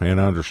know and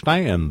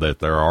understand that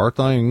there are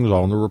things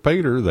on the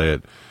repeater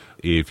that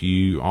if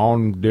you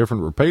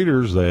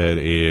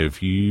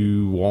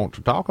want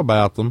to talk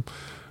about them,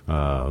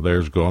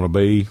 there's going to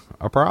be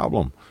a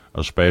problem,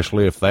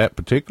 especially if that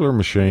particular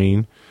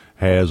machine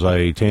has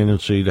a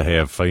tendency to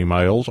have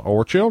females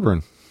or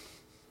children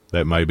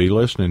that may be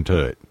listening to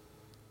it.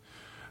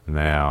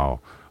 Now,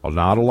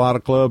 not a lot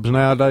of clubs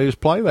nowadays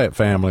play that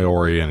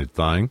family-oriented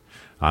thing.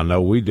 I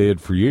know we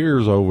did for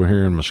years over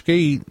here in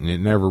Mesquite, and it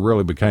never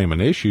really became an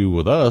issue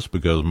with us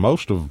because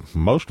most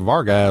of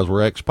our guys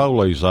were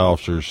ex-police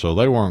officers, so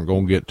they weren't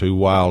going to get too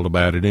wild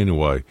about it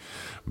anyway.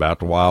 About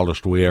the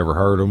wildest we ever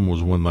heard them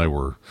was when they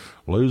were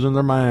losing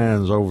their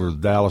minds over the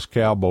Dallas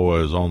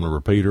Cowboys on the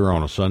repeater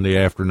on a Sunday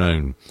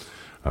afternoon,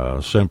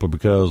 simply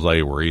because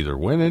they were either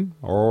winning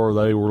or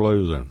they were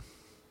losing.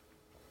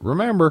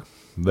 Remember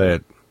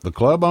that the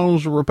club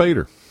owns the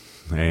repeater,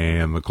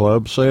 and the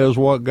club says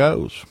what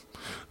goes.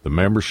 The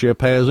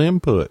membership has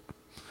input,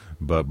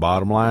 but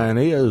bottom line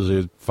is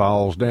it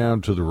falls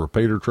down to the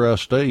repeater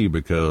trustee,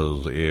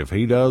 because if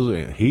he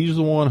doesn't, he's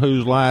the one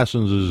whose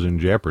license is in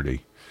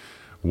jeopardy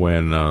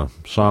when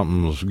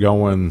something's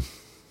going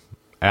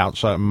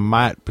outside,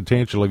 might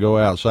potentially go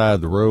outside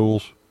the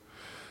rules.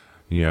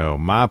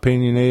 My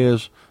opinion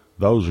is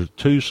those are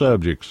two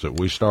subjects that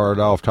we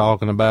started off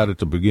talking about at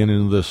the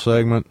beginning of this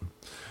segment.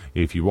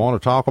 If you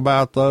want to talk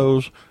about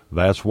those,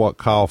 that's what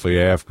Coffee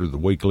After the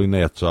Weekly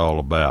Net's all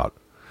about.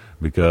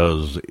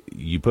 Because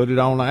you put it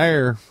on the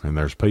air, and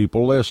there's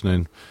people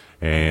listening,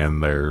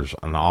 and there's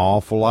an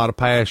awful lot of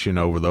passion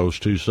over those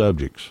two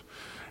subjects.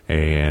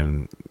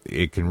 And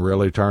it can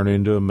really turn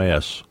into a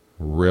mess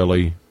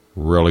really,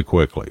 really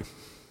quickly.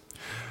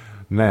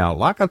 Now,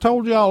 like I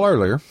told y'all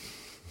earlier,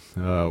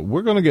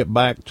 we're going to get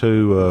back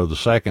to the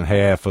second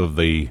half of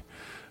the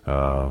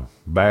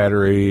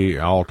battery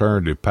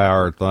alternative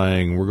power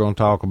thing. We're going to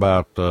talk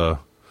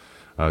about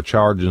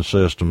charging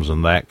systems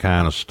and that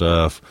kind of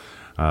stuff.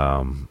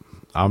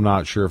 I'm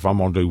not sure if I'm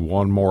going to do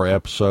one more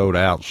episode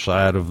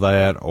outside of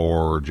that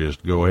or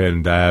just go ahead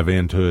and dive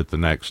into it the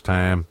next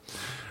time.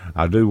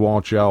 I do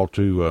want y'all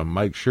to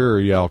make sure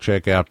y'all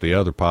check out the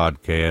other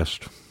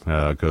podcast,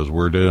 because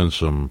we're doing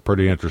some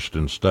pretty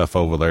interesting stuff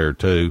over there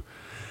too.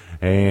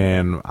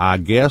 And I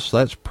guess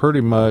that's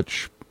pretty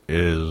much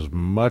as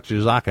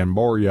I can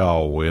bore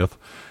y'all with.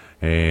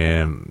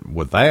 And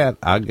with that,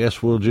 I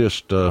guess we'll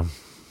listen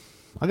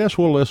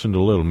to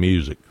a little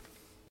music.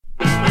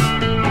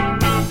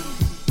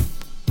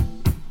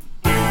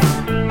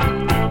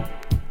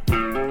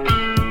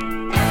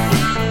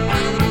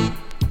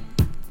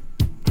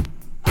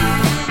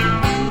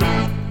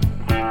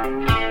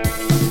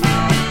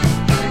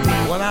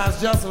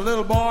 Just a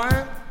little boy,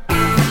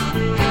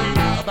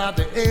 about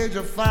the age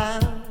of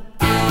 5.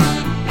 I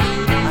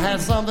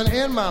had something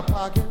in my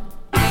pocket,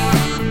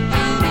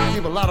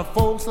 keep a lot of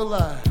folks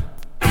alive.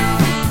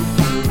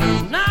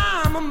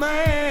 Now I'm a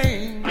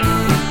man,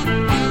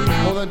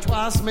 more than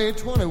twice made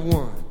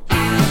 21.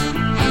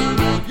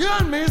 You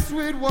and me,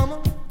 sweet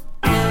woman,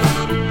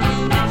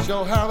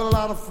 sure have a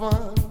lot of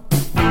fun.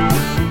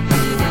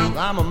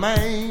 I'm a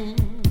man,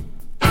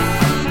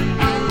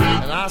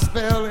 and I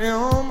spell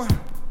M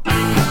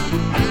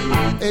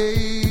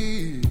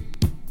A-N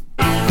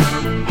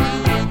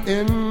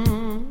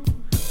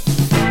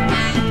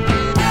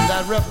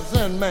that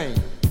represent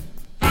Maine.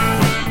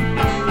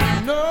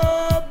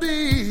 No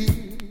B,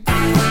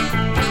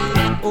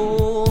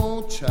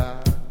 oh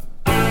child,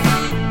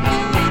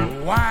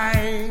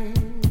 wine,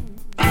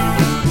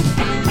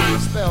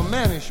 spell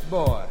Manish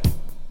boy.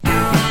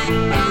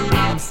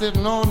 I'm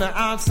sitting on the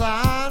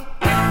outside,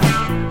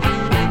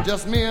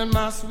 just me and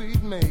my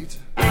sweet mate.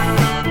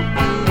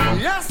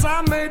 Yes,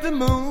 I made the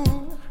moon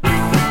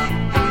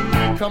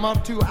come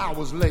up 2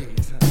 hours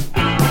late.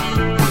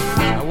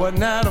 I wasn't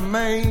that a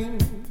man?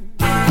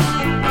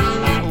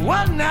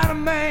 Wasn't that a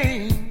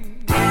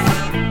man?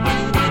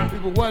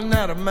 People, wasn't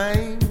that a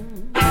man?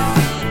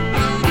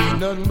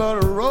 Nothing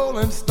but a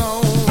rolling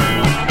stone.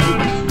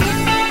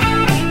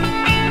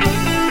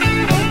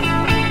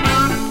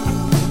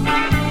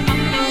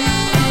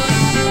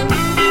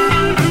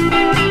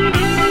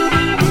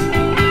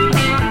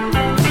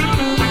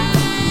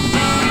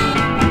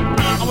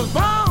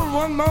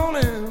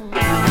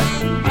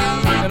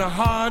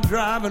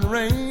 Driving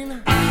rain,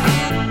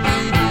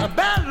 a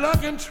bad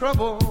luck and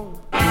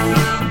trouble,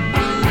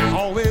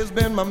 always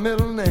been my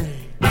middle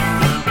name.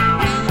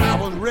 I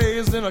was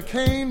raised in a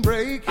cane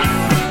break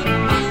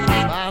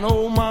by an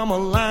old mama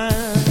line.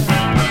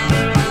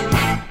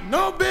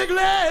 No big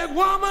leg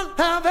woman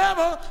have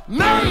ever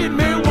made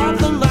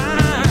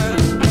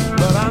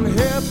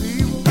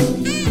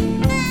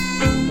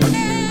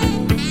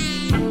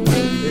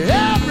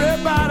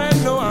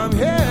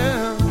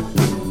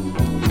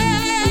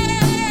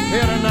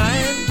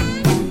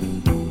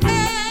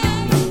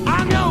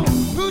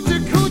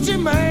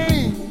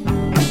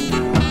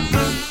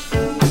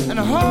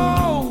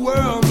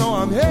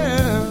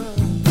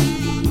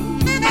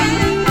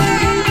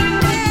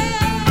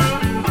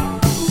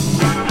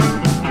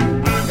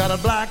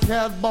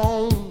cat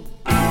bone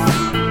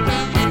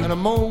and a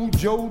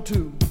mojo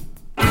too.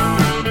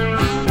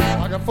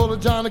 Pocket full of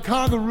Johnny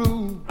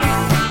Congaroo.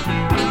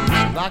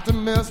 Like to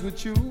mess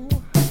with you.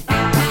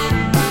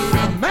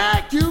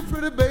 Make you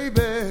pretty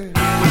baby.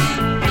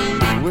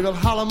 Wiggle,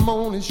 holler,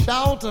 moan, and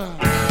shout.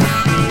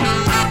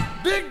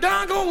 Big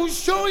Don gonna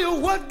show you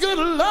what good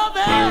love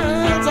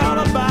is all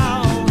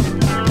about.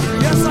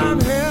 Yes,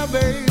 I'm here,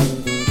 baby.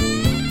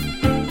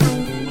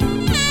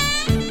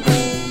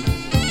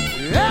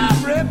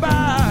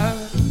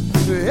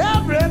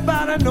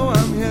 Everybody know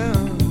I'm here.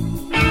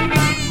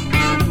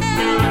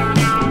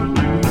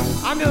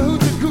 I'm your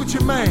hoochie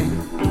coochie man,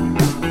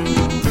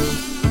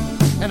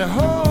 and the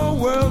whole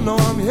world know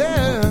I'm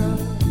here.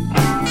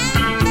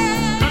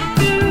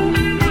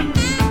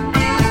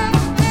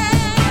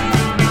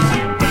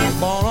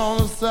 Born on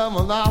the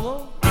 7th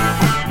hour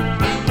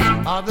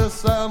of the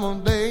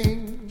 7th day,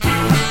 in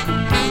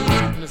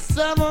the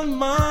 7th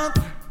month,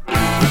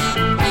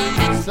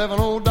 7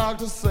 old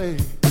doctors say.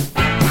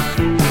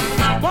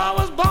 Boy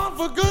was born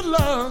for good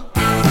luck.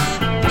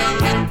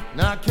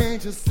 Now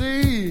can't you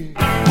see?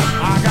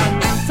 I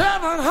got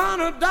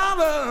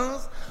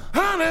 $700.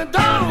 Honey,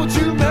 don't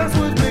you mess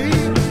with me.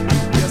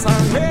 Yes,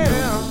 I'm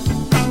here.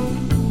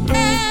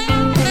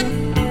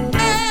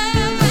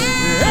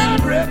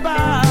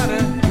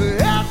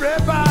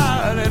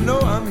 Everybody know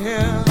I'm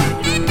here.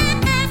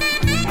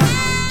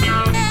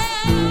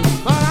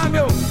 But I'm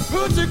your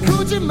hoochie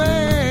coochie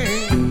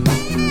man,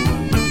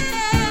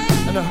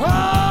 and the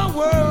whole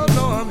world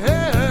know I'm here.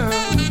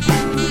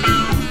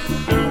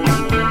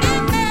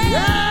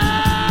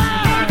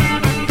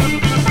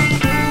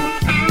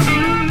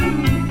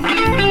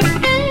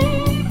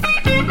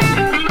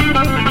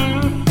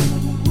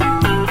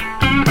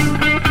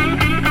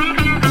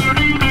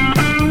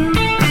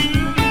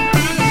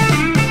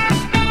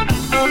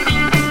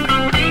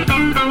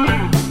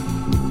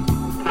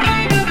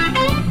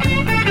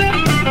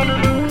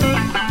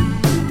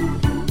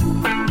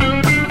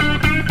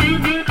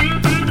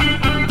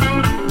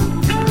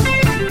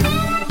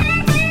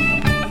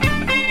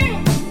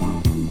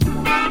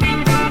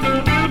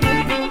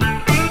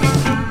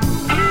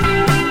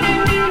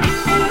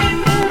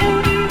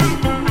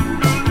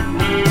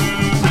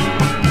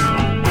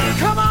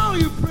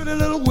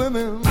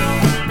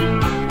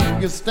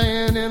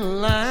 Stand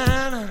in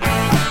line,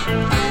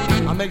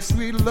 I make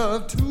sweet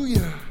love to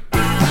you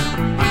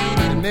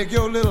and make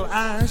your little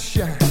eyes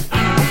shine.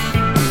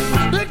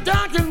 Big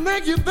Don can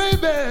make you,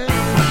 baby.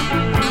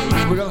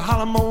 We got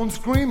holler, moan,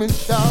 scream, and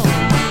shout.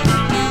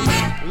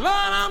 Lord,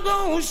 I'm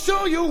gonna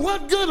show you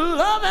what good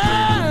love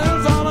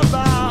is all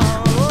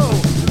about. Oh,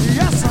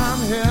 yes,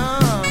 I'm here.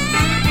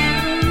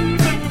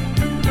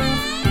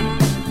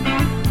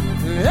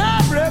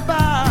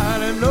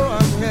 Everybody know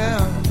I'm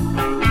here.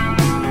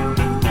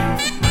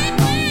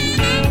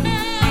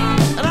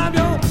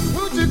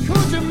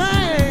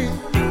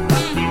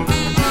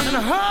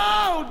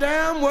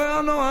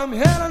 Well, no, I'm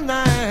here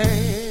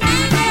tonight.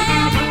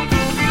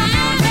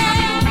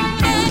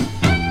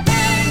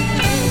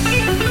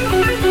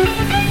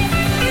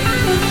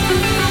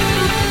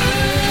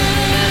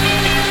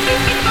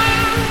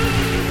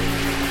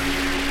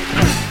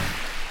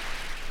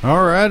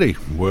 All righty.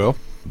 Well,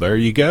 there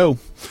you go.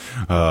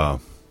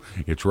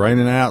 It's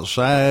raining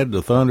outside.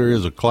 The thunder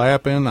is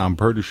a-clapping. I'm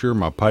pretty sure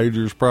my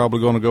pager's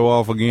probably going to go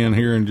off again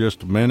here in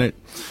just a minute.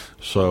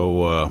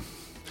 So,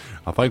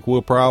 I think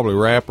we'll probably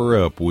wrap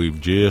her up.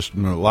 We've just,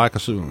 like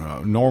I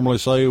normally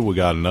say, we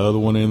got another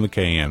one in the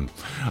can.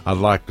 I'd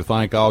like to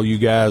thank all you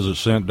guys that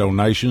sent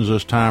donations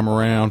this time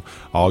around,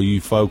 all you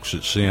folks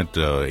that sent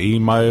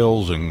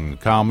emails and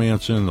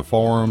comments in the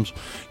forums.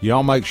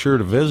 Y'all make sure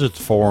to visit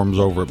the forums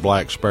over at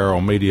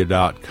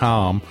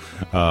blacksparrowmedia.com.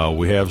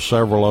 We have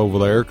several over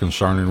there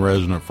concerning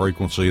Resonant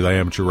Frequency, the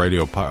amateur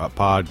radio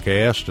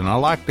podcast, and I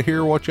like to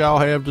hear what y'all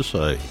have to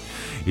say.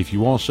 If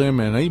you want to send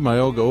me an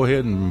email, go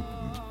ahead and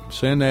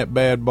send that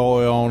bad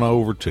boy on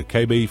over to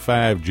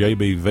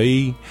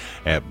KB5JBV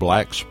at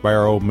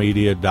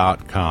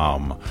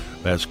blacksparrowmedia.com.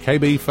 That's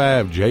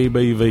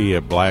KB5JBV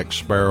at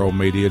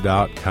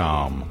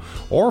blacksparrowmedia.com.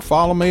 Or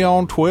follow me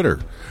on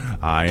Twitter.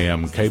 I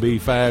am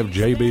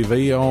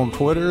KB5JBV on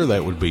Twitter.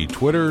 That would be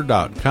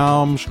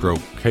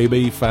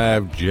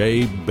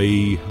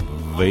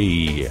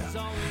twitter.com/KB5JBV.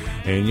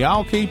 And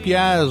y'all keep your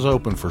eyes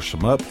open for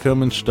some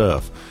upcoming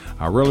stuff.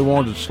 I really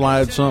wanted to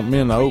slide something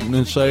in the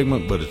opening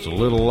segment, but it's a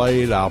little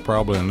late. I'll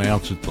probably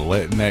announce it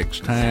the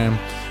next time.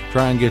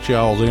 Try and get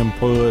y'all's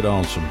input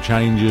on some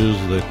changes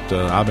that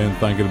I've been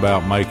thinking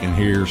about making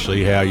here.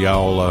 See how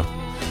y'all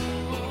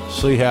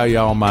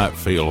might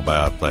feel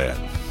about that.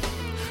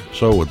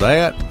 So with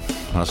that,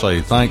 I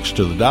say thanks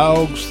to the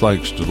dogs,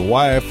 thanks to the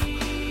wife,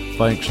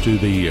 thanks to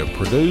the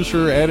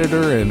producer,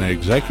 editor, and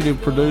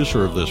executive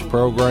producer of this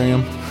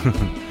program.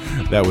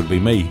 That would be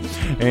me.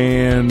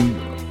 And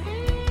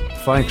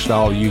thanks to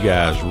all you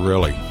guys,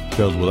 really,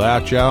 because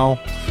without y'all,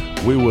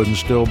 we wouldn't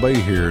still be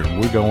here, and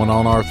we're going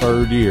on our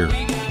 3rd year.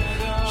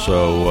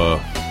 So,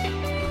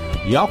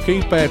 y'all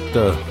keep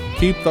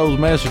those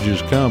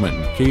messages coming.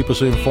 Keep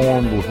us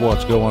informed with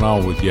what's going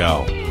on with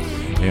y'all.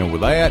 And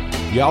with that,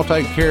 y'all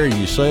take care of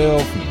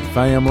yourself and your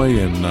family,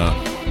 and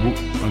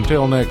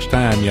until next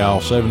time, y'all,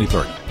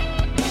 73.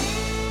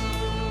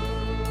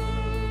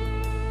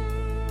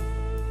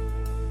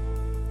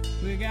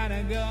 We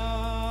gotta go.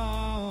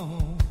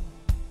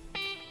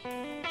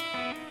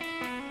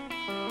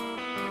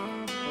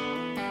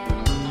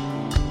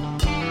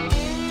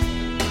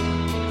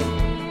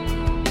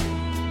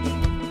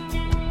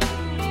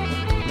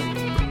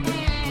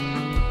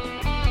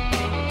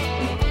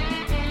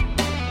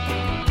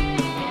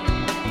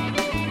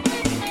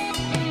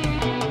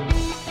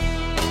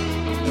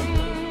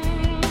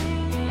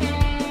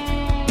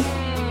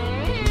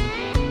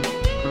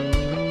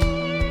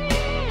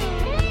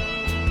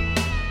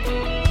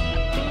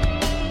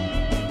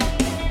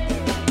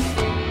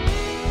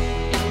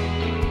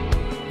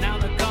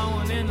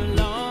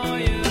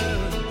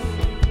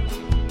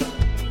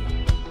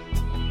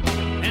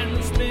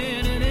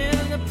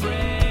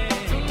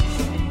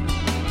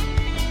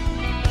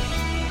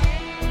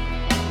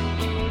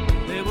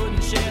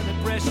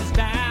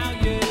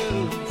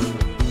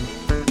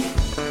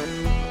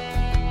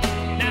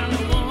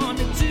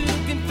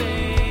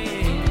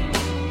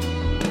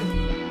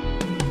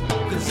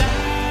 Cause I